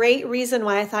a great reason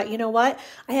why I thought, you know what,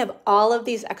 I have all of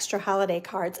these extra holiday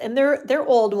cards, and they're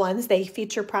old ones. They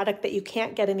feature product that you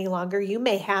can't get any longer. You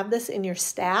may have this in your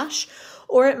stash,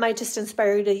 or it might just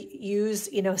inspire you to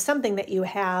use, you know, something that you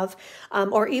have,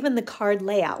 or even the card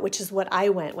layout, which is what I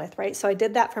went with, right? So I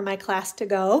did that for my Class to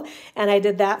Go, and I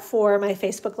did that for my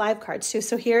Facebook Live cards too.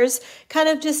 So here's kind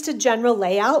of just a general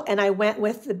layout, and I went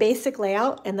with the basic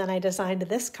layout, and then I designed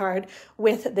this card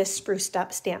with this spruced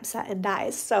up stamp set and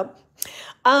dies. So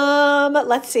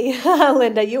let's see.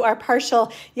 Linda, you are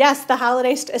partial. Yes, the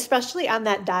holidays, especially on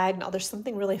that diagonal. There's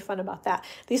something really fun about that.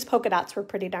 These polka dots were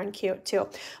pretty darn cute too.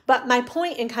 But my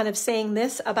point in kind of saying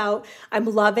this about, I'm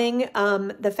loving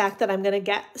the fact that I'm going to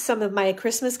get some of my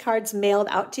Christmas cards mailed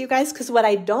out to you guys, because what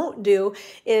I don't do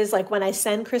is, like, when I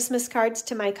send Christmas cards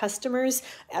to my customers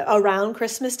around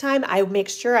Christmas time, I make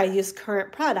sure I use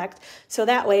current product. So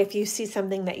that way, if you see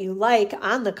something that you like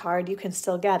on the card, you can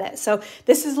still get it. So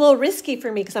this is a little risky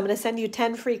for me because I'm going to send you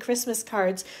 10 free Christmas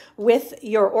cards with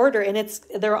your order, and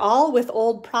they're all with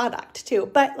old product too.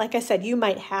 But like I said, you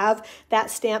might have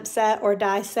that stamp set or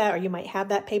die set, or you might have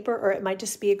that paper, or it might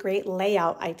just be a great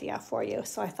layout idea for you.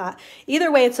 So I thought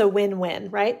either way, it's a win-win,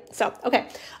 right? So, okay.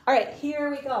 All right, here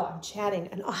we go. I'm chatting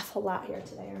an awful lot here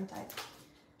today, aren't I?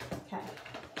 Okay.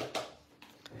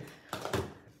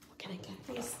 Can I get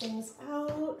these things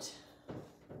out?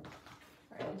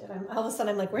 All of a sudden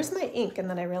I'm like, where's my ink? And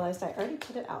then I realized I already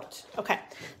put it out. Okay,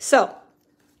 so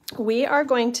we are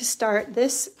going to start.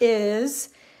 This is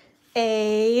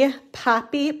a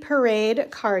Poppy Parade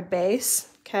card base,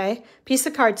 okay? Piece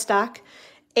of cardstock,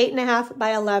 8.5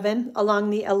 by 11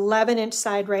 along the 11-inch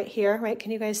side right here, right?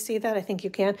 Can you guys see that? I think you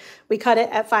can. We cut it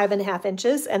at 5.5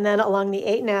 inches, and then along the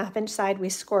 8.5-inch side, we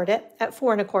scored it at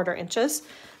 4.25 inches.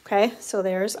 Okay, so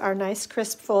there's our nice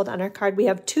crisp fold on our card. We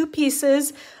have 2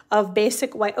 pieces of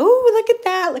basic white. Oh, look at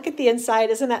that. Look at the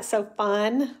inside. Isn't that so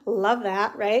fun? Love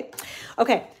that, right?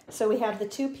 Okay, so we have the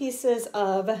 2 pieces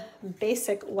of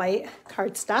basic white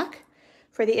cardstock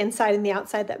for the inside and the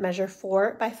outside that measure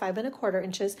 4 by 5.25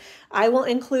 inches. I will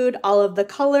include all of the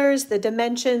colors, the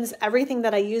dimensions, everything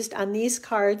that I used on these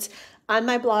cards on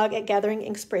my blog at Gathering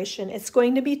Inspiration. It's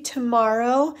going to be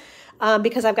tomorrow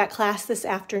because I've got class this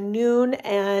afternoon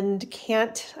and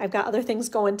I've got other things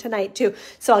going tonight too.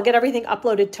 So I'll get everything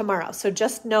uploaded tomorrow. So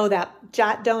just know that.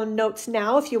 Jot down notes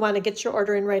now if you want to get your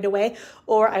order in right away,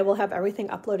 or I will have everything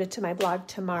uploaded to my blog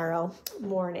tomorrow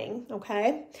morning.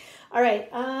 Okay. All right.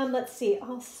 Let's see.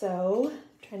 Also,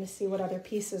 trying to see what other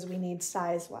pieces we need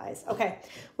size-wise. Okay.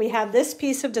 We have this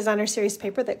piece of Designer Series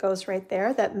paper that goes right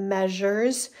there that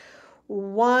measures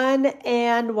 1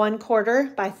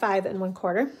 1/4 by 5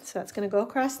 1/4. So that's going to go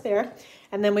across there.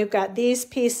 And then we've got these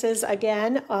pieces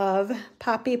again of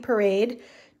Poppy Parade,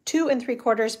 2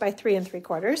 3/4 by 3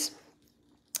 3/4.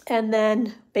 And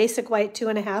then basic white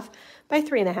 2.5 by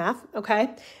 3.5, okay?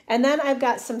 And then I've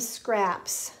got some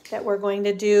scraps that we're going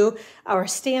to do our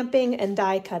stamping and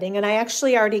die cutting. And I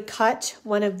actually already cut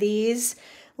one of these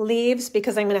leaves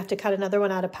because I'm gonna have to cut another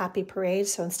one out of Poppy Parade.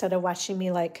 So instead of watching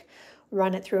me like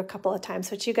run it through a couple of times,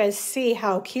 but you guys see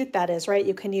how cute that is, right?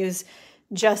 You can use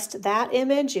just that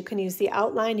image, you can use the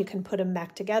outline, you can put them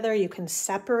back together, you can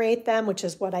separate them, which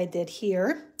is what I did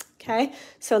here, okay?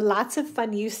 So lots of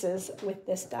fun uses with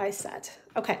this die set.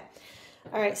 Okay,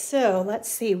 all right, so let's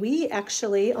see. We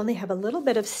actually only have a little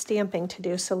bit of stamping to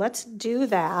do, so let's do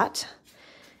that.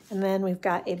 And then we've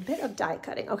got a bit of die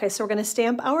cutting. Okay, so we're gonna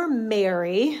stamp our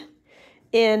Mary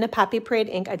in Poppy Parade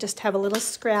ink. I just have a little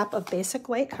scrap of basic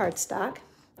white cardstock.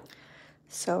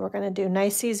 So we're gonna do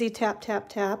nice, easy tap, tap,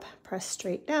 tap, press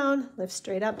straight down, lift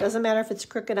straight up. Doesn't matter if it's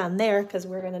crooked on there because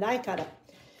we're gonna die cut it.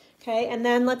 Okay, and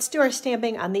then let's do our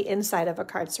stamping on the inside of a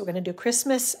card. So we're gonna do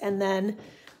Christmas and then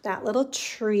that little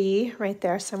tree right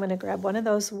there. So I'm gonna grab one of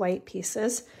those white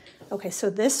pieces. Okay, so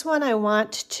this one I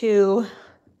want to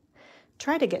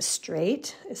try to get as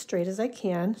straight as I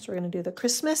can. So we're gonna do the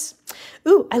Christmas.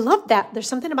 Ooh, I love that. There's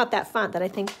something about that font that I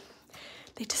think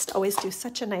they just always do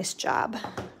such a nice job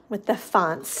with the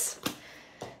fonts.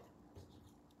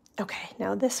 Okay,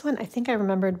 now this one I think I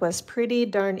remembered was pretty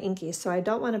darn inky, so I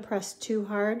don't want to press too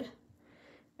hard.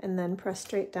 And then press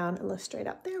straight down and lift straight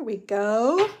up. There we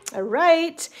go. All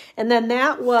right. And then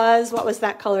that was, what was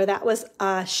that color? That was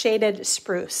shaded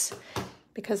spruce,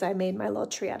 because I made my little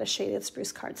tree out of shaded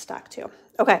spruce cardstock too.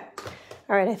 Okay.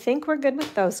 All right, I think we're good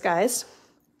with those guys.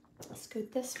 Let's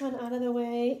scoot this one out of the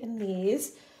way and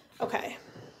these. Okay.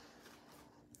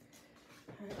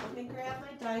 All right, let me grab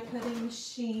my die cutting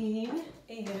machine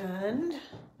and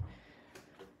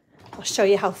I'll show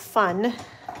you how fun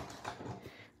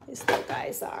these little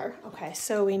guys are. Okay,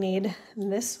 so we need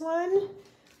this one.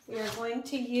 We are going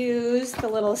to use the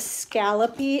little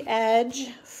scallopy edge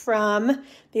from,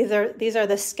 these are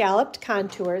the scalloped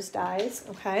contours dies,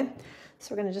 okay?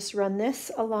 So we're gonna just run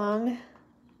this along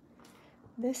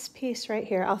this piece right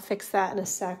here. I'll fix that in a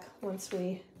sec once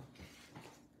we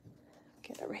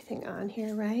get everything on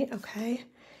here, right? Okay,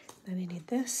 then I need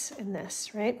this and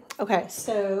this, right? Okay,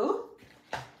 so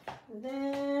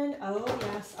then, oh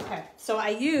yes, okay. So I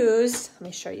used, let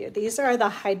me show you. These are the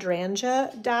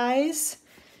hydrangea dies.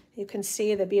 You can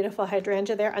see the beautiful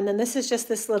hydrangea there. And then this is just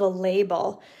this little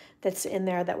label that's in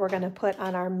there that we're gonna put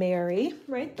on our Mary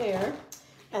right there.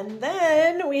 And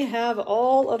then we have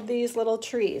all of these little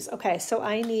trees. Okay, so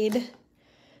I need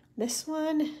this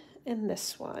one and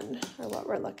this one are what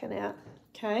we're looking at,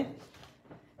 okay?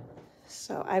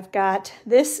 So I've got,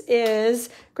 this is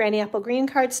Granny Apple Green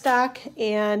cardstock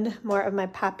and more of my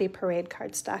Poppy Parade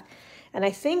cardstock. And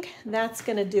I think that's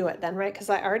gonna do it then, right? Because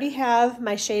I already have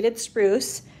my shaded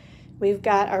spruce. We've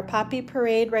got our Poppy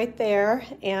Parade right there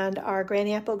and our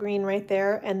Granny Apple Green right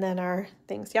there and then our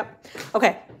things, yep.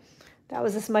 Okay, that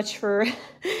was as much for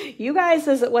you guys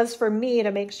as it was for me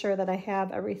to make sure that I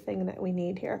have everything that we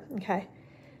need here, okay.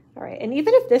 All right, and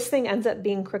even if this thing ends up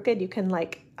being crooked, you can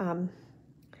like,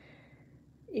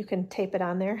 you can tape it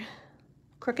on there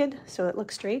crooked so it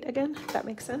looks straight again, if that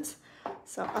makes sense.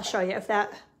 So I'll show you if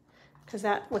that, because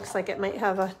that looks like it might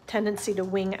have a tendency to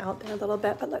wing out there a little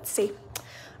bit, but let's see.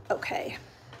 Okay.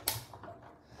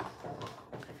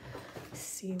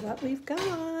 See what we've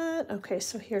got. Okay,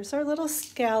 so here's our little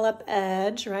scallop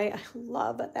edge, right? I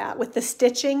love that. With the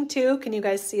stitching too, can you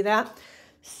guys see that?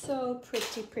 So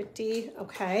pretty, pretty.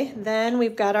 Okay, then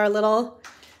we've got our little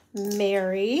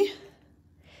Mary.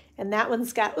 And that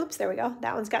one's got, oops, there we go.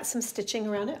 That one's got some stitching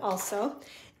around it also.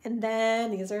 And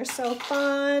then these are so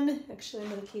fun. Actually, I'm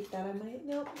gonna keep that. I might,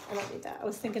 nope, I don't need that. I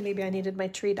was thinking maybe I needed my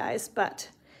tree dies, but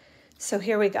so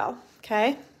here we go,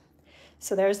 okay?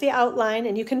 So there's the outline,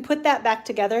 and you can put that back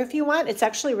together if you want. It's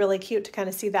actually really cute to kind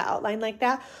of see that outline like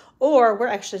that. Or we're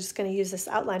actually just gonna use this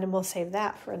outline and we'll save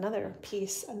that for another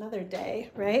piece, another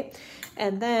day, right?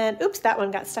 And then, oops, that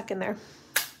one got stuck in there.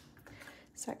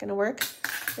 Is that gonna work?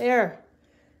 There.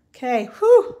 Okay,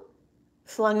 whew,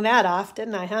 flung that off,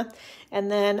 didn't I, huh?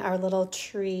 And then our little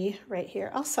tree right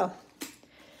here also.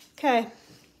 Okay,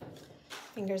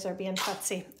 fingers are being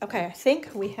futzy. Okay, I think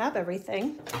we have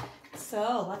everything.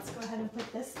 So let's go ahead and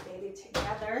put this baby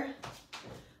together.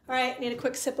 All right, need a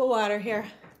quick sip of water here.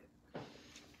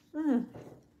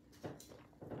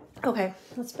 Okay,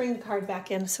 let's bring the card back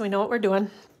in so we know what we're doing.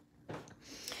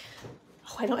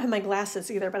 Oh, I don't have my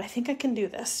glasses either, but I think I can do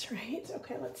this, right?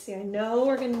 Okay, let's see. I know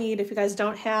we're gonna need, if you guys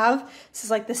don't have, this is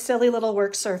like the silly little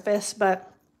work surface,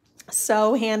 but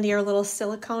so handy. Our little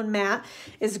silicone mat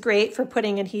is great for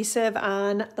putting adhesive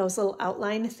on those little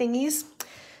outline thingies.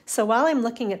 So while I'm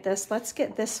looking at this, let's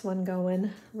get this one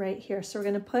going right here. So we're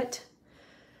gonna put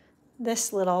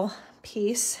this little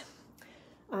piece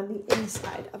on the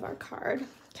inside of our card.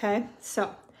 Okay,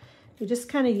 so you just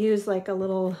kind of use like a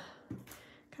little,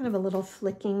 kind of a little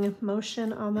flicking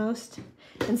motion almost.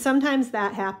 And sometimes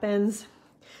that happens,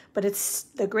 but it's,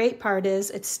 the great part is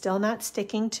it's still not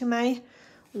sticking to my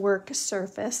work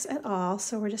surface at all.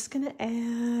 So we're just gonna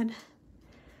add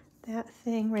that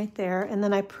thing right there. And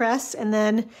then I press, and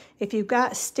then if you've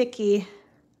got sticky,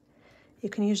 you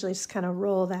can usually just kind of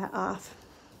roll that off.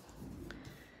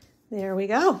 There we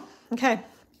go. Okay,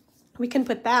 we can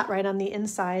put that right on the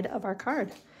inside of our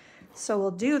card. So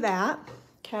we'll do that,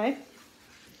 okay?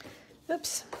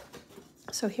 Oops.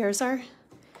 So here's our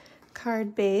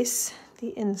card base, the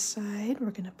inside.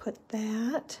 We're gonna put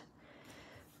that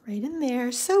right in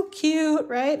there. So cute,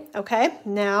 right? Okay,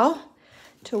 now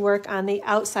to work on the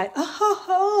outside.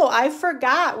 Oh, I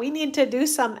forgot. We need to do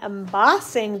some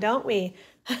embossing, don't we?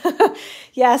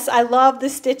 Yes, I love the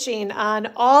stitching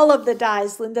on all of the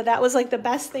dies, Linda. That was like the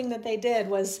best thing that they did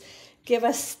was give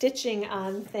us stitching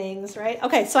on things, right?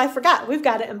 Okay, so I forgot. We've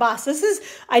got to emboss. This is,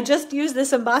 I just used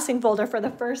this embossing folder for the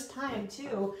first time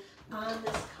too on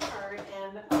this card,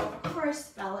 and of course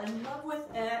fell in love with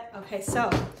it. Okay, so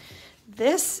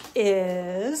this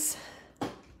is,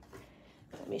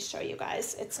 let me show you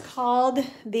guys. It's called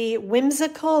the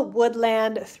Whimsical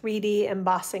Woodland 3D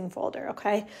Embossing Folder,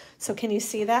 okay? So can you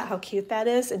see that, how cute that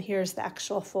is? And here's the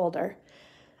actual folder.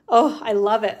 Oh, I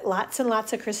love it. Lots and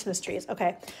lots of Christmas trees.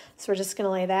 Okay, so we're just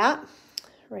gonna lay that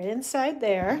right inside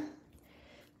there.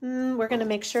 We're gonna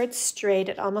make sure it's straight.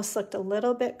 It almost looked a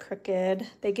little bit crooked.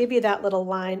 They give you that little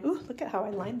line. Ooh, look at how I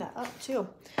lined that up too.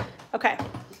 Okay,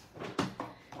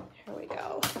 here we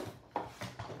go.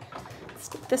 Let's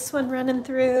get this one running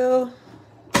through.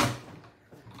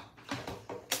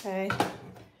 Okay,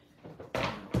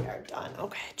 we are done.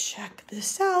 Okay, check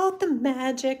this out. The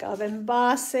magic of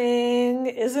embossing.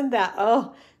 Isn't that,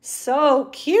 oh, so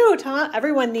cute, huh?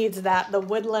 Everyone needs that, the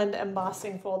Woodland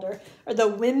Embossing Folder, or the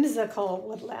Whimsical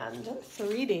Woodland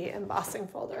 3D Embossing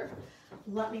Folder.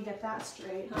 Let me get that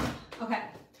straight, huh? Okay,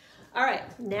 all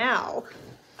right, now,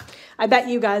 I bet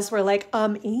you guys were like,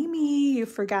 Amy, you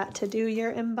forgot to do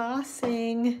your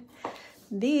embossing.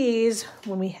 These,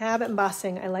 when we have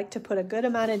embossing, I like to put a good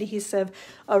amount of adhesive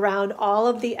around all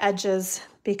of the edges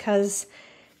because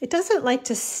it doesn't like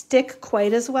to stick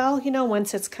quite as well, you know,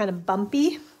 once it's kind of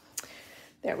bumpy.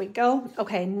 There we go.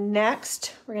 Okay,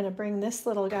 next, we're gonna bring this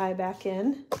little guy back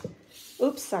in.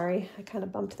 Oops, sorry, I kind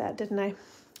of bumped that, didn't I?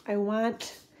 I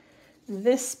want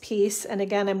this piece, and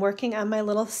again, I'm working on my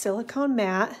little silicone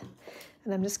mat,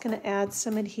 and I'm just gonna add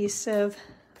some adhesive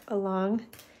along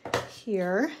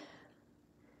here.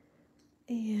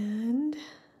 And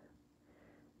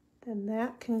then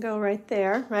that can go right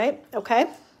there, right? Okay.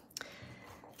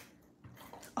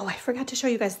 Oh, I forgot to show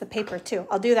you guys the paper too.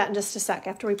 I'll do that in just a sec.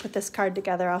 After we put this card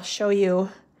together, I'll show you,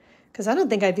 because I don't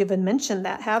think I've even mentioned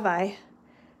that, have I?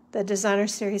 The designer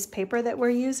series paper that we're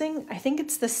using. I think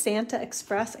it's the Santa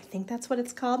Express. I think that's what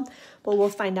it's called, but we'll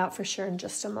find out for sure in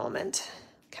just a moment.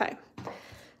 Okay,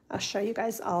 I'll show you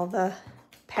guys all the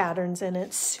patterns in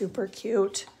it. Super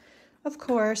cute, of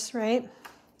course, right?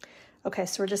 Okay,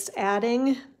 so we're just adding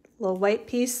a little white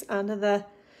piece onto the,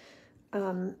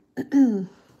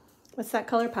 what's that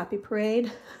color? Poppy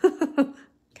Parade.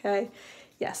 Okay,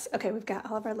 yes, okay, we've got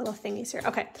all of our little thingies here.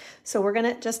 Okay, so we're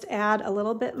gonna just add a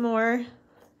little bit more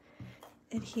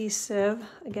adhesive.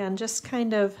 Again, just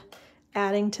kind of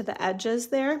adding to the edges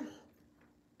there.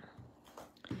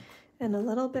 And a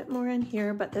little bit more in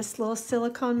here, but this little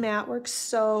silicone mat works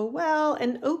so well.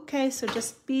 And okay, so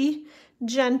just be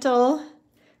gentle.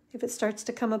 If it starts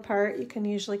to come apart, you can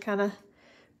usually kind of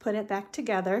put it back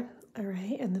together. All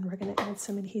right, and then we're gonna add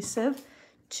some adhesive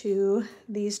to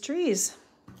these trees.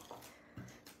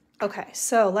 Okay,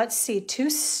 so let's see, to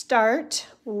start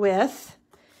with,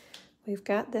 we've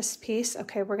got this piece.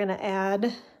 Okay, we're gonna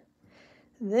add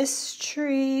this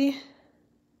tree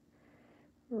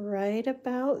right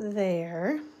about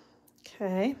there.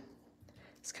 Okay,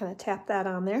 just kind of tap that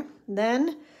on there.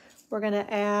 Then we're gonna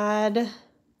add,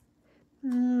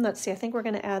 let's see, I think we're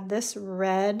gonna add this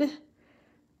red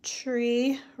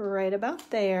tree right about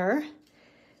there.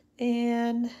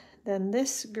 And then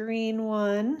this green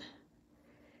one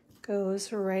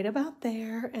goes right about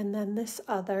there. And then this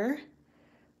other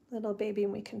little baby,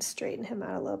 and we can straighten him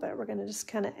out a little bit. We're gonna just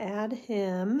kind of add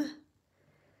him.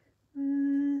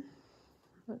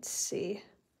 Let's see.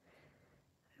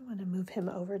 I want to move him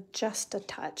over just a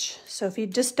touch. So if you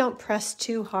just don't press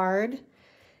too hard,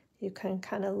 you can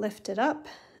kind of lift it up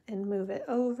and move it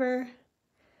over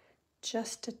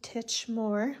just a titch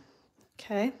more.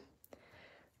 Okay.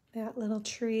 that little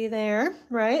tree there,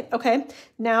 right? Okay,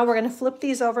 now we're gonna flip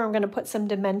these over. I'm gonna put some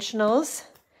dimensionals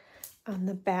on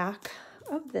the back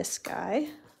of this guy.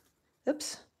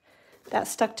 Oops, that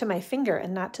stuck to my finger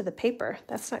and not to the paper.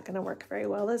 That's not gonna work very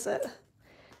well, is it?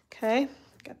 Okay,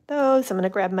 got those. I'm gonna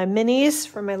grab my minis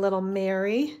for my little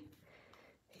Mary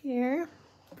here.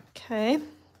 Okay,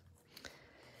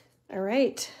 all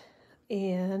right,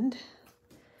 and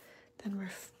then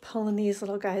we're pulling these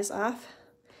little guys off.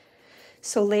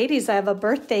 So ladies, I have a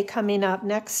birthday coming up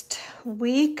next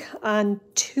week on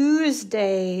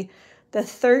Tuesday, the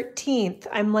 13th.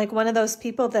 I'm like one of those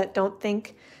people that don't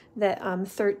think that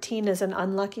 13 is an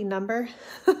unlucky number.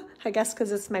 I guess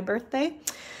because it's my birthday.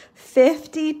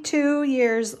 52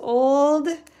 years old.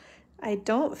 I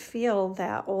don't feel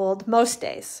that old most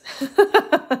days.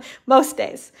 Most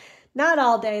days. Not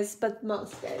all days, but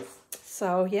most days.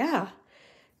 So yeah.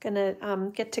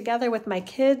 Gonna get together with my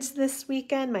kids this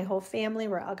weekend, my whole family.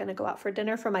 We're all gonna go out for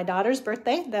dinner for my daughter's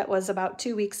birthday. That was about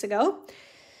 2 weeks ago,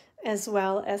 as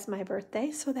well as my birthday.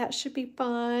 So that should be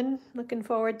fun. Looking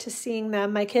forward to seeing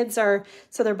them. My kids are,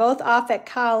 so they're both off at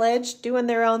college, doing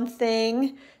their own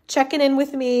thing, checking in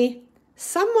with me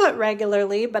somewhat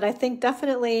regularly, but I think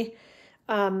definitely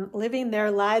living their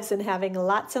lives and having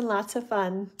lots and lots of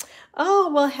fun.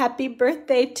 Oh, well, happy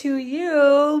birthday to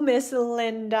you, Miss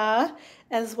Linda,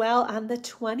 as well on the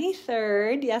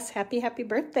 23rd. Yes, happy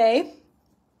birthday.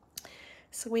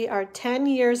 So we are 10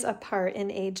 years apart in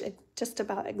age, just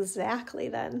about exactly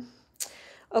then.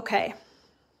 Okay.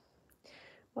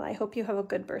 Well, I hope you have a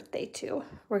good birthday too.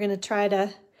 We're going to try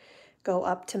to go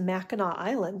up to Mackinac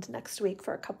Island next week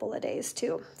for a couple of days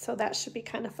too. So that should be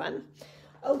kind of fun.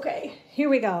 Okay, here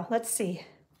we go. Let's see.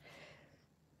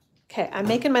 Okay, I'm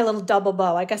making my little double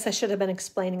bow. I guess I should have been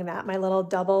explaining that. My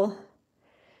double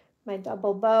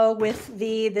bow with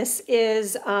this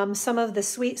is some of the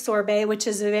Sweet Sorbet, which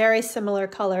is a very similar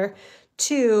color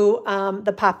to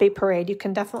the Poppy Parade. You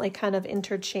can definitely kind of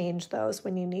interchange those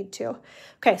when you need to.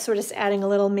 Okay, so we're just adding a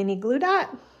little mini glue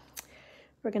dot.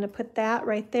 We're gonna put that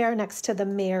right there next to the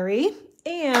Mary.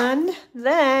 And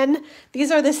then these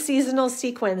are the seasonal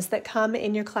sequins that come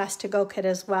in your Class to Go kit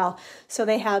as well. So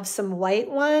they have some white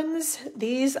ones.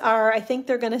 These are, I think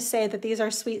they're going to say that these are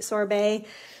Sweet Sorbet,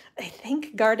 I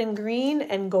think garden green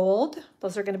and gold.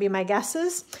 Those are going to be my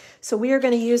guesses. So we are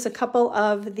going to use a couple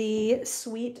of the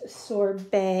Sweet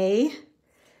Sorbet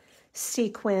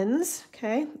sequins.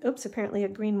 Okay. Oops, apparently a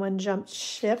green one jumped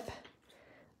ship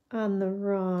on the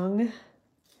wrong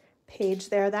page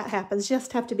there. That happens. You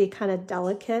just have to be kind of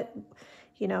delicate,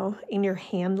 you know, in your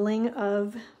handling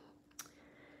of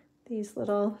these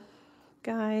little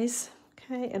guys.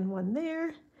 Okay, and one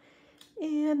there,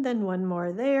 and then one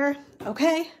more there.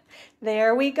 Okay,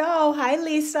 there we go. Hi,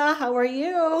 Lisa. How are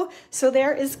you? So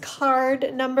there is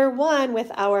card number 1 with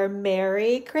our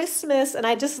Merry Christmas. And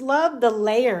I just love the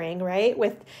layering, right?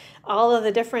 With all of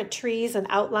the different trees and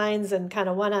outlines and kind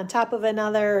of one on top of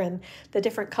another and the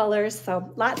different colors.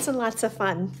 So lots and lots of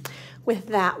fun with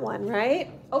that one, right?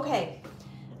 Okay.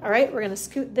 All right, we're going to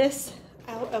scoot this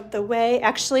out of the way.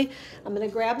 Actually, I'm going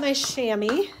to grab my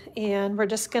chamois and we're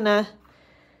just going to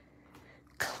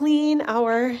clean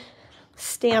our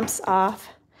stamps off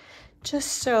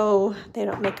just so they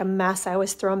don't make a mess. I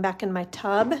always throw them back in my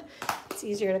tub. It's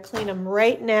easier to clean them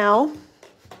right now.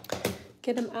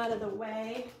 Get them out of the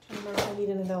way. I don't remember if I need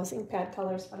any of those ink pad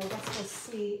colors, but I guess we'll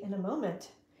see in a moment.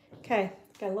 Okay,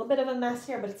 got a little bit of a mess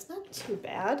here, but it's not too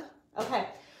bad. Okay,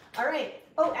 all right.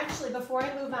 Oh, actually, before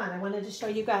I move on, I wanted to show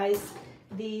you guys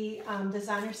the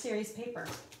Designer Series paper.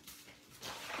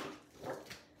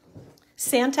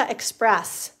 Santa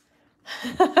Express.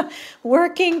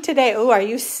 Working today. Oh, are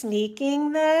you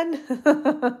sneaking then?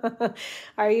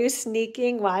 Are you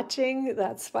sneaking, watching?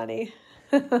 That's funny.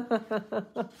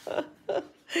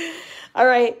 All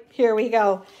right, here we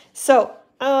go. So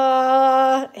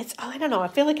I don't know. I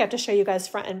feel like I have to show you guys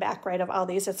front and back, right, of all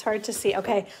these. It's hard to see.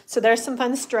 Okay, so there's some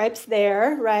fun stripes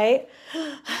there, right?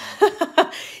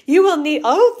 You will need,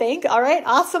 all right,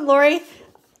 awesome, Lori.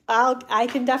 I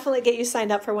can definitely get you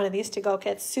signed up for one of these to-go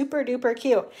kits. Super duper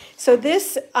cute. So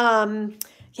this,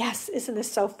 yes, isn't this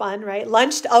so fun, right?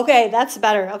 Lunch, okay, that's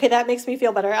better. Okay, that makes me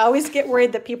feel better. I always get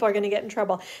worried that people are going to get in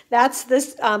trouble. That's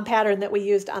this pattern that we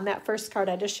used on that first card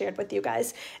I just shared with you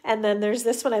guys. And then there's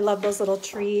this one. I love those little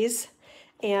trees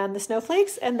and the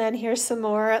snowflakes. And then here's some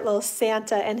more little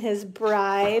Santa and his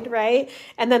bride, right?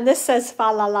 And then this says fa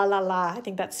la la la la. I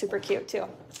think that's super cute too.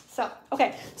 So,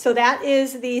 okay, so that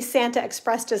is the Santa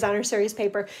Express Designer Series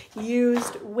paper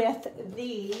used with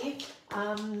the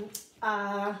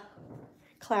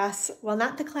class, well,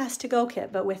 not the Class to Go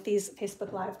kit, but with these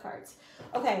Facebook Live cards.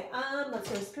 Okay, let's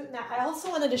see, I also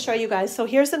wanted to show you guys, so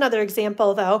here's another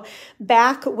example though,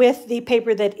 back with the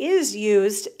paper that is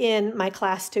used in my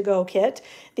Class to Go kit,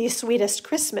 the Sweetest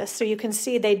Christmas. So you can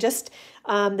see they just,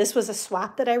 this was a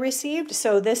swap that I received.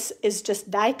 So this is just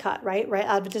die cut, right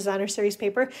out of Designer Series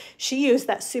paper. She used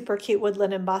that super cute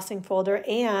woodland embossing folder,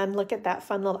 and look at that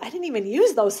fun little, I didn't even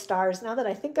use those stars. Now that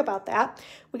I think about that,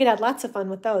 we could have lots of fun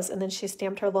with those. And then she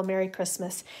stamped her little Merry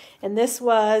Christmas. And this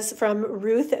was from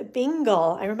Ruth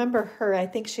Bingle. I remember her. I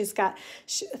think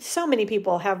so many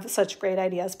people have such great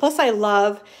ideas. Plus I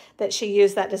love that she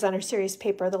used that Designer Series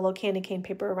paper, the little candy cane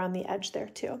paper around the edge there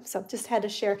too. So just had to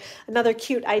share another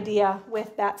cute idea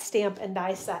with that stamp and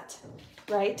die set,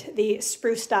 right? The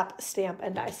Spruced Up stamp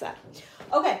and die set.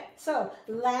 Okay, so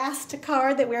last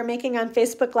card that we're making on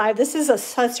Facebook Live. This is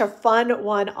such a fun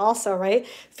one also, right?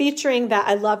 Featuring that,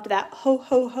 I loved that Ho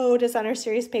Ho Ho Designer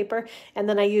Series paper. And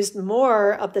then I used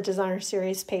more of the Designer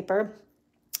Series paper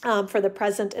for the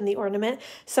present and the ornament.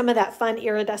 Some of that fun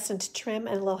iridescent trim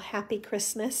and a little Happy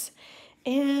Christmas.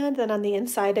 And then on the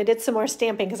inside, I did some more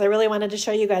stamping because I really wanted to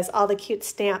show you guys all the cute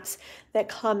stamps that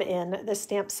come in the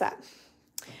stamp set.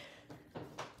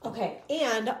 Okay,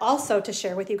 and also to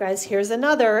share with you guys, here's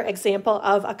another example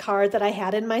of a card that I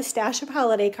had in my stash of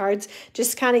holiday cards.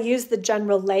 Just kind of use the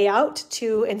general layout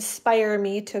to inspire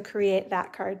me to create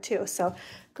that card too. So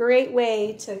great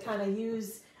way to kind of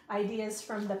use ideas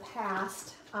from the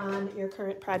past on your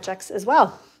current projects as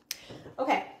well.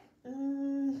 Okay,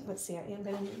 let's see, I am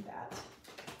going to need that.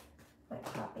 My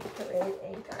Poppy Parade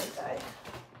ink, aren't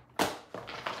I?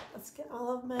 Let's get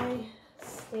all of my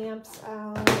stamps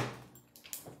out.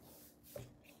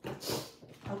 Okay,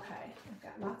 I've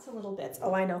got lots of little bits.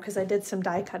 Oh, I know, because I did some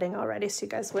die cutting already, so you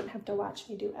guys wouldn't have to watch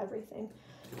me do everything.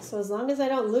 So as long as I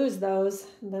don't lose those,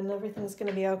 then everything's going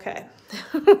to be okay.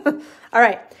 All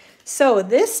right, so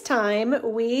this time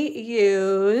we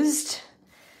used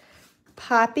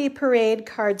Poppy Parade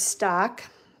cardstock,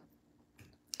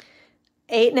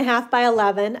 8.5 by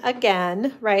 11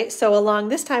 again, right? So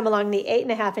this time along the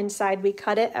 8.5 inch side, we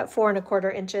cut it at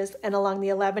 4¼ inches, and along the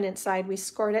 11 inch side, we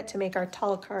scored it to make our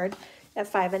tall card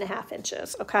at 5.5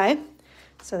 inches, okay?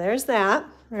 So there's that,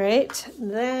 right?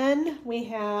 Then we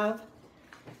have,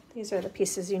 these are the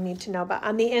pieces you need to know about.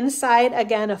 On the inside,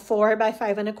 again, a 4 by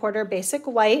 5¼ basic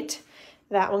white.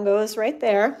 That one goes right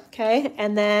there, okay?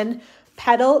 And then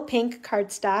petal pink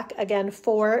cardstock, again,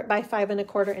 4 by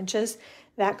 5¼ inches.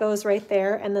 That goes right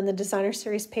there. And then the Designer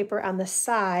Series paper on the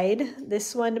side,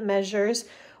 this one measures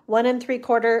 1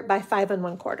 3/4 by 5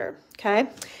 1/4, okay?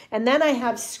 And then I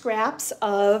have scraps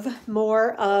of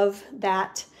more of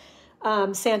that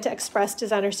Santa Express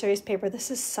Designer Series paper.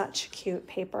 This is such cute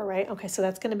paper, right? Okay, so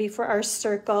that's going to be for our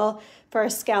circle, for our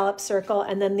scallop circle,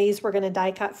 and then these we're going to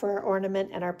die cut for our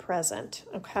ornament and our present,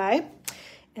 okay?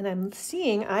 And I'm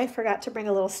seeing I forgot to bring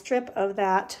a little strip of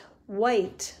that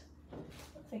white.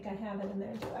 I think I have it in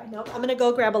there, do I? Nope, I'm going to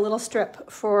go grab a little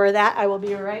strip for that. I will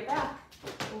be right back.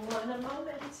 One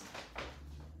moment.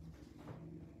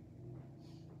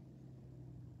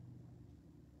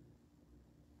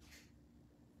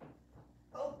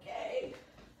 Okay.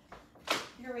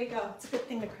 Here we go. It's a good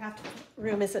thing the craft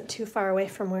room isn't too far away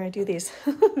from where I do these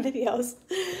videos.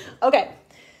 Okay.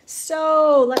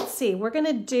 So let's see.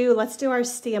 Let's do our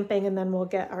stamping, and then we'll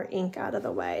get our ink out of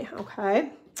the way.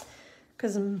 Okay.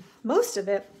 Because most of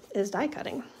it is die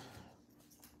cutting.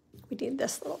 We need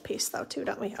this little piece though too,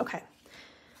 don't we? Okay.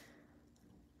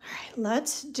 All right,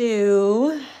 let's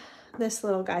do this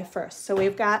little guy first. So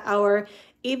we've got our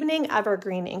Evening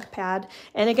Evergreen ink pad.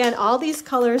 And again, all these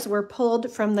colors were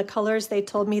pulled from the colors they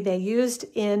told me they used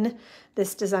in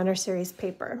this Designer Series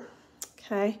paper.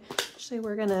 Okay, actually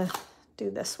we're gonna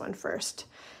do this one first.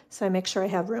 So I make sure I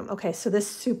have room. Okay, so this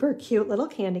super cute little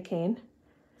candy cane.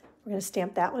 We're going to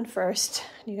stamp that one first.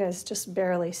 You guys just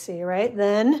barely see, right?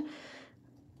 Then,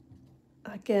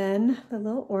 again, the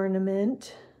little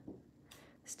ornament.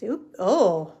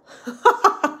 Oh,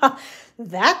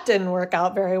 that didn't work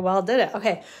out very well, did it?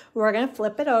 Okay, we're going to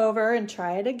flip it over and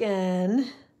try it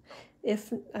again.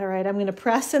 All right, I'm going to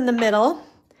press in the middle.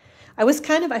 I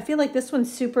feel like this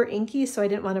one's super inky, so I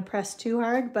didn't want to press too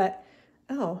hard, but,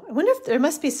 oh, I wonder if there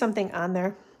must be something on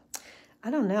there. I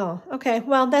don't know. Okay,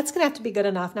 well, that's gonna have to be good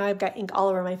enough. Now I've got ink all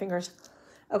over my fingers.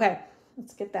 Okay,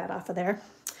 let's get that off of there.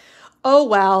 Oh,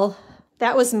 well,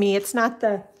 that was me. It's not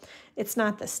the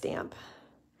stamp.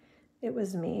 It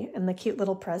was me and the cute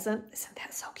little present. Isn't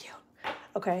that so cute?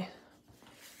 Okay,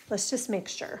 let's just make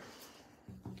sure.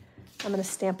 I'm gonna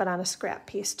stamp it on a scrap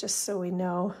piece just so we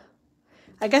know.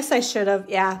 I guess I should have,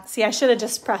 yeah, see, I should have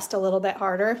just pressed a little bit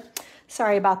harder.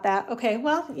 Sorry about that. Okay,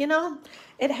 well, you know,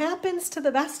 it happens to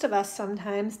the best of us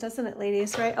sometimes, doesn't it,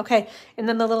 ladies, right? Okay, and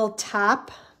then the little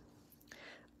top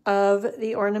of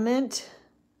the ornament,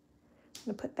 I'm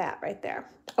gonna put that right there.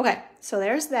 Okay, so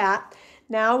there's that.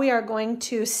 Now we are going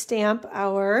to stamp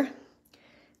our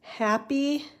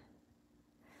happy,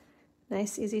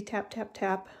 nice, easy tap, tap,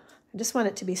 tap. I just want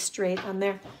it to be straight on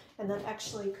there. And then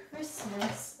actually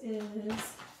Christmas is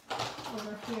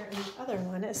over here in the other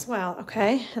one as well,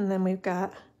 okay? And then we've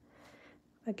got,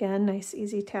 again, nice,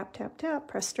 easy tap, tap, tap,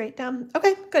 press straight down.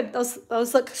 Okay, good,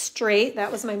 those look straight.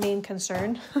 That was my main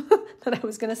concern, that I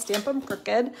was gonna stamp them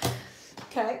crooked.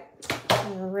 Okay,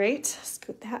 all right,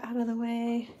 scoot that out of the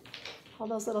way. All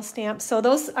those little stamps. So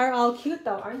those are all cute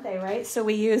though, aren't they, right? So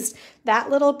we used that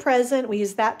little present, we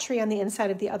used that tree on the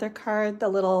inside of the other card, the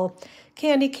little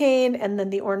candy cane, and then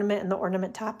the ornament and the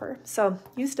ornament topper. So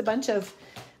used a bunch of,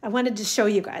 I wanted to show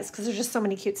you guys because there's just so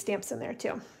many cute stamps in there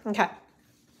too. Okay.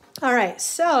 All right,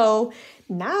 so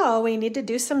now we need to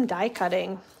do some die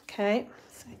cutting. Okay,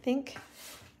 so I think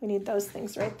we need those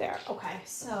things right there. Okay,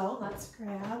 so let's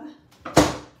grab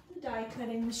the die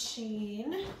cutting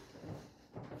machine.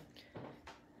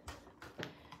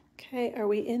 Okay, are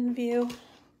we in view?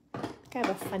 I think I have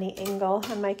a funny angle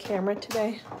on my camera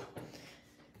today.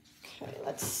 Okay,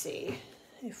 let's see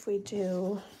if we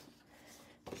do.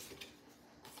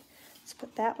 Let's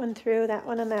put that one through, that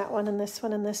one and that one, and this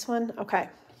one and this one. Okay,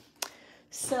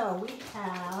 so we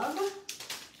have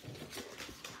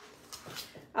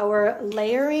our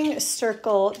layering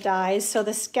circle dies. So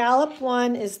the scallop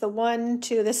one is the 1,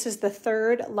 2, this is the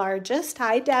 3rd largest.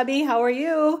 Hi, Debbie, how are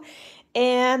you?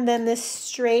 And then this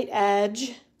straight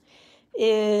edge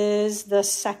is the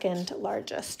 2nd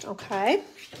largest, okay?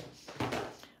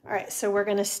 All right, so we're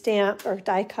gonna stamp or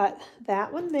die cut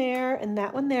that one there and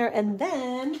that one there, and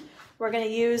then we're gonna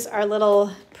use our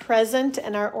little present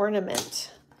and our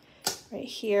ornament right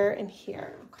here and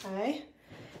here, okay?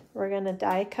 We're gonna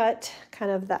die cut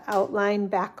kind of the outline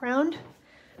background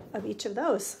of each of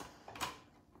those.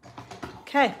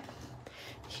 Okay,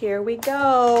 here we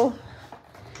go.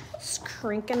 Just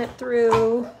cranking it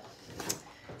through.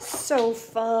 So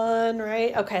fun,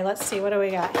 right? Okay, let's see, what do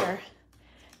we got here?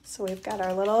 So we've got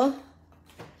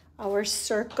our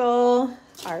circle,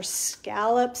 our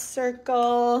scallop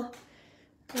circle,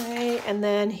 right? And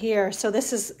then here, so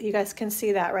this is, you guys can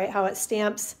see that, right? How it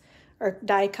stamps or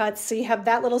die cuts. So you have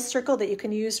that little circle that you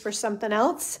can use for something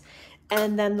else.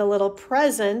 And then the little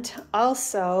present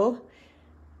also,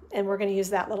 and we're gonna use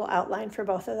that little outline for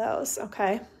both of those,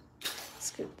 okay?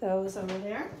 Scoot those over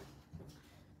there.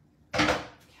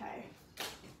 Okay.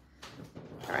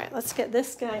 All right, let's get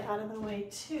this guy out of the way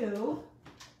too.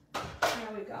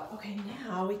 There we go. Okay,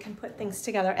 now we can put things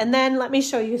together. And then let me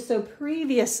show you. So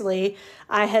previously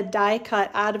I had die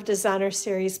cut out of Designer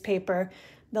Series paper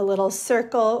the little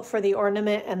circle for the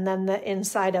ornament and then the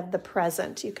inside of the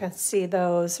present. You can see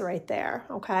those right there,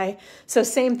 okay? So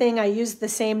same thing, I used the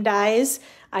same dies,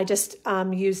 I just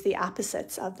used the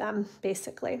opposites of them,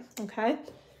 basically, okay?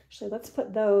 Actually, let's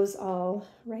put those all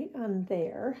right on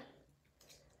there.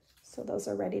 So those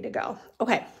are ready to go.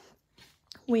 Okay,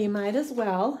 we might as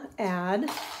well add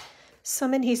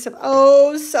some adhesive.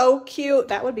 Oh, so cute.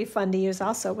 That would be fun to use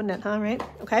also, wouldn't it, huh, right?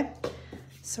 Okay,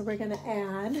 so we're gonna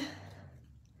add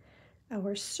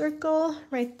our circle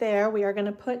right there. We are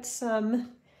gonna put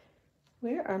some,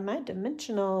 where are my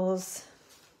dimensionals?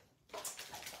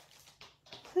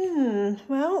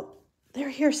 Well, they're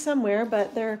here somewhere,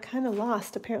 but they're kind of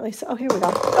lost apparently. So, oh, here we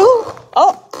go.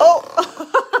 Oh.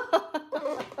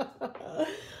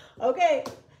 Okay,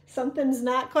 something's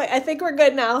not quite, I think we're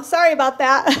good now. Sorry about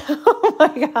that. Oh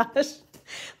my gosh.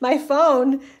 My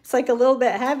phone, it's like a little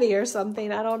bit heavy or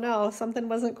something. I don't know. Something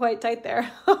wasn't quite tight there.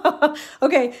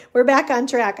 Okay, we're back on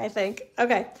track, I think.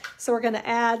 Okay, so we're gonna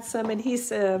add some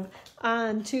adhesive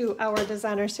onto our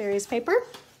Designer Series paper.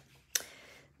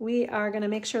 We are gonna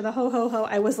make sure the ho-ho-ho,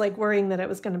 I was like worrying that it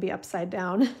was gonna be upside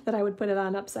down, that I would put it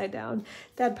on upside down.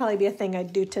 That'd probably be a thing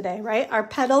I'd do today, right? Our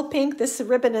petal pink, this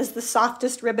ribbon is the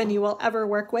softest ribbon you will ever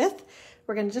work with.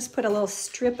 We're gonna just put a little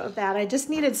strip of that. I just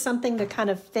needed something to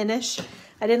kind of finish.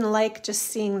 I didn't like just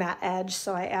seeing that edge,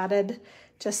 so I added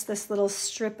just this little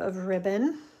strip of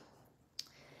ribbon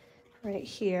right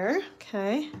here,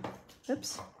 okay.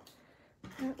 Oops,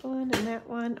 that one and that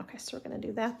one. Okay, so we're gonna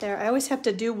do that there. I always have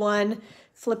to do one,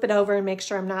 flip it over and make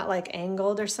sure I'm not like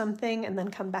angled or something, and then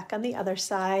come back on the other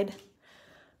side.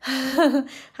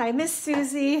 Hi, Miss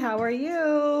Susie, how are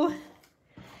you?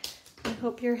 I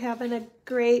hope you're having a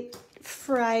great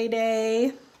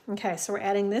Friday. Okay, so we're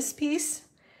adding this piece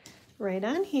right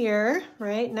on here,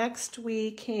 right? Next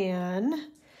we can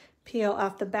peel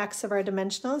off the backs of our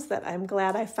dimensionals that I'm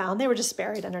glad I found. They were just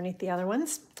buried underneath the other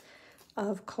ones,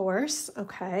 of course.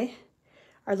 Okay.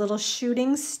 Our little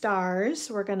shooting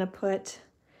stars, we're going to put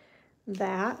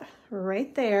that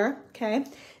right there. Okay.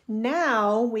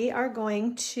 Now we are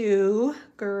going to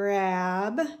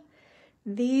grab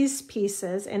these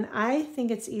pieces, and I think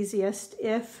it's easiest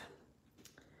if,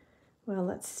 well,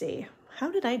 let's see. How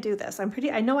did I do this? I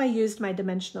know I used my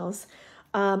dimensionals.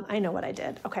 I know what I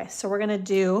did. Okay, so we're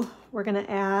gonna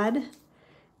add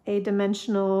a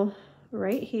dimensional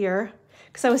right here,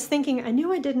 because I was thinking, I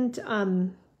knew I didn't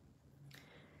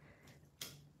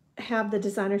have the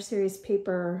designer series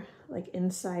paper like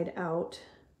inside out.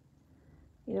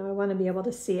 You know, I want to be able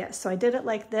to see it. So I did it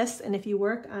like this, and if you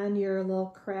work on your little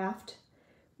craft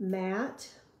mat,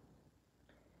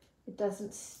 it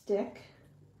doesn't stick,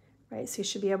 right? So you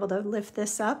should be able to lift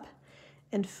this up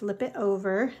and flip it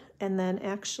over, and then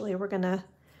actually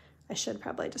I should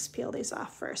probably just peel these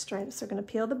off first, right? So we're gonna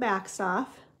peel the backs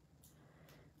off.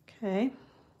 Okay,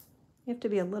 you have to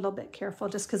be a little bit careful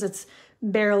just because it's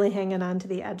barely hanging on to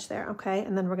the edge there, okay?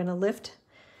 And then we're gonna lift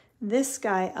this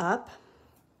guy up.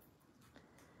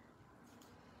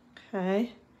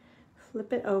 Okay,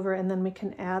 flip it over, and then we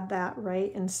can add that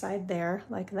right inside there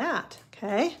like that,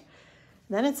 okay?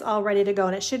 Then it's all ready to go,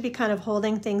 and it should be kind of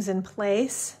holding things in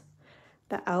place,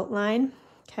 the outline.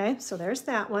 Okay, so there's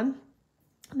that one.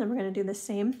 And then we're gonna do the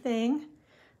same thing.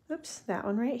 Oops, that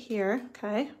one right here,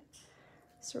 okay?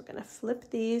 So we're gonna flip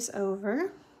these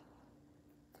over.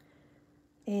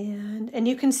 And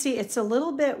you can see it's a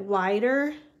little bit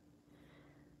wider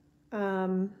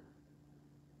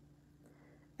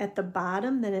at the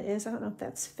bottom than it is. I don't know if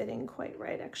that's fitting quite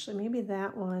right, actually. Maybe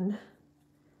that one.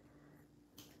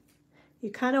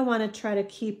 You kind of want to try to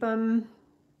keep them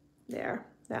there.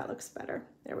 That looks better.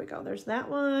 There we go. There's that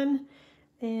one.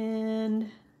 And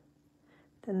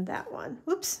then that one.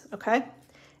 Oops. Okay.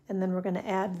 And then we're going to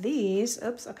add these.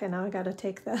 Oops. Okay. Now I got to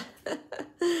take the,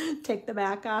 take the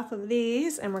back off of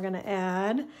these, and we're going to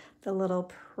add the little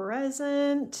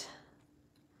present.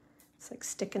 It's like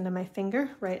sticking to my finger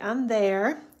right on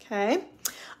there. Okay.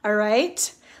 All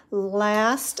right.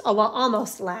 Last, oh, well,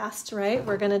 almost last, right?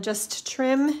 We're going to just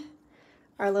trim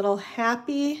our little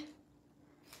happy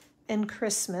and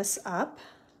Christmas up.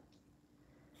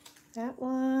 That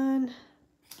one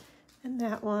and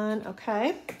that one.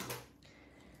 Okay.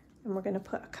 And we're going to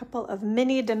put a couple of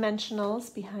mini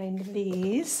dimensionals behind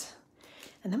these.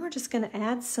 And then we're just going to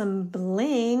add some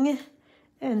bling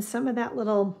and some of that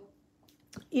little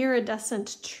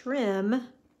iridescent trim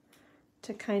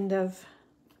to kind of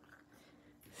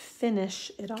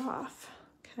finish it off.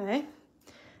 Okay.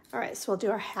 All right, so we'll do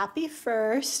our happy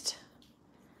first.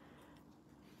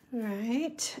 All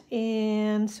right,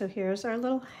 and so here's our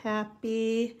little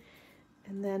happy,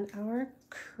 and then our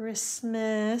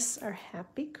Christmas, our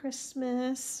happy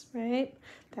Christmas, right?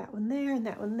 That one there and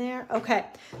that one there. Okay,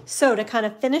 so to kind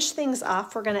of finish things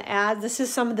off, we're gonna add, this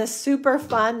is some of the super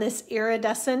fun, this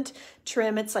iridescent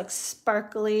trim. It's like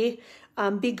sparkly.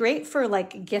 Be great for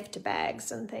like gift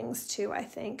bags and things too, I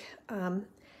think.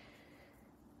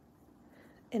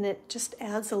 And it just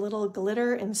adds a little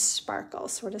glitter and sparkle.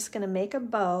 So we're just gonna make a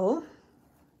bow.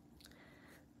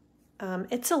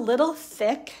 It's a little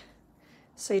thick,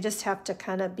 so you just have to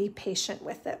kind of be patient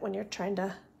with it when you're trying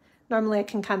to, normally I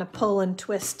can kind of pull and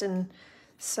twist and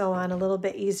sew on a little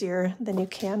bit easier than you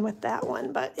can with that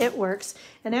one, but it works.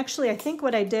 And actually I think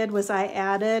what I did was I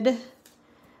added,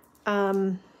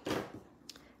 yeah,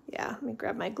 let me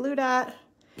grab my glue dot,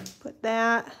 put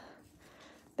that.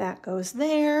 That goes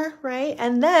there, right?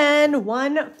 And then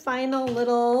one final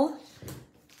little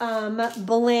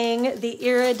bling, the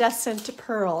iridescent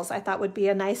pearls. I thought would be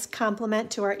a nice complement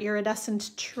to our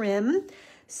iridescent trim.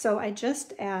 So I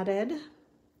just added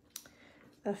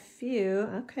a few.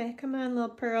 Okay, come on, little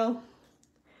pearl.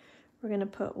 We're gonna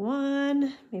put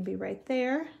one, maybe right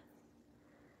there.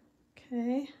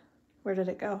 Okay, where did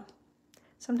it go?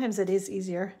 Sometimes it is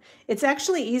easier. It's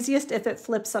actually easiest if it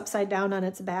flips upside down on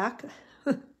its back.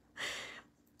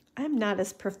 I'm not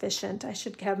as proficient. I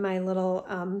should have my little,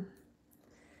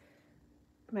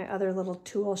 my other little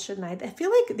tool, shouldn't I? I feel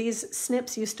like these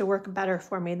snips used to work better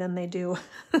for me than they do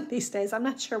these days. I'm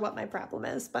not sure what my problem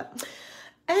is, but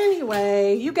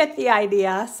anyway, you get the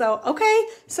idea. So, okay,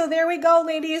 so there we go,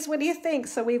 ladies. What do you think?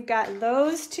 So we've got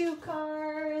those two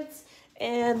cards,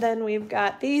 and then we've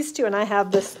got these two, and I have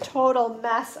this total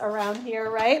mess around here,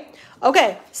 right?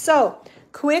 Okay, so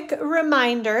quick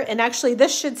reminder, and actually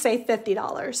this should say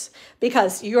 $50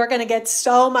 because you're going to get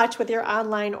so much with your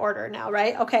online order now,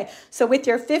 right? Okay, so with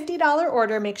your $50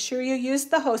 order, make sure you use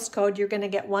the host code. You're going to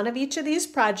get one of each of these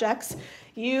projects.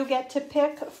 You get to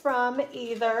pick from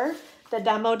either the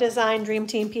Demo Design Dream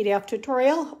Team PDF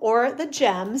tutorial or the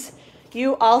gems.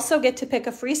 You also get to pick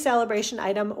a free Sale-a-Bration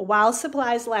item while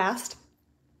supplies last.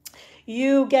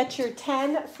 You get your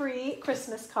 10 free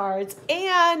Christmas cards,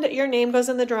 and your name goes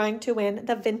in the drawing to win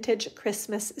the vintage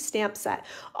Christmas stamp set.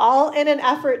 All in an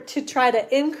effort to try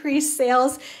to increase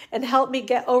sales and help me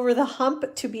get over the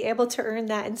hump to be able to earn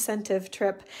that incentive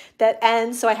trip that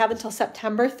ends. So I have until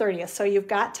September 30th. So you've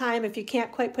got time. If you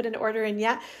can't quite put an order in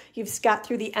yet, you've got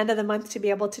through the end of the month to be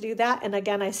able to do that. And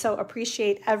again, I so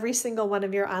appreciate every single one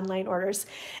of your online orders.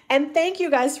 And thank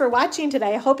you guys for watching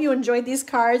today. I hope you enjoyed these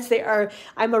cards.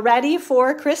 I'm ready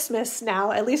for Christmas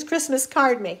now, at least Christmas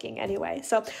card making anyway.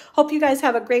 So hope you guys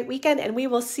have a great weekend, and we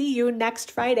will see you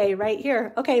next Friday right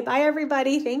here. Okay, bye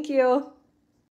everybody. Thank you.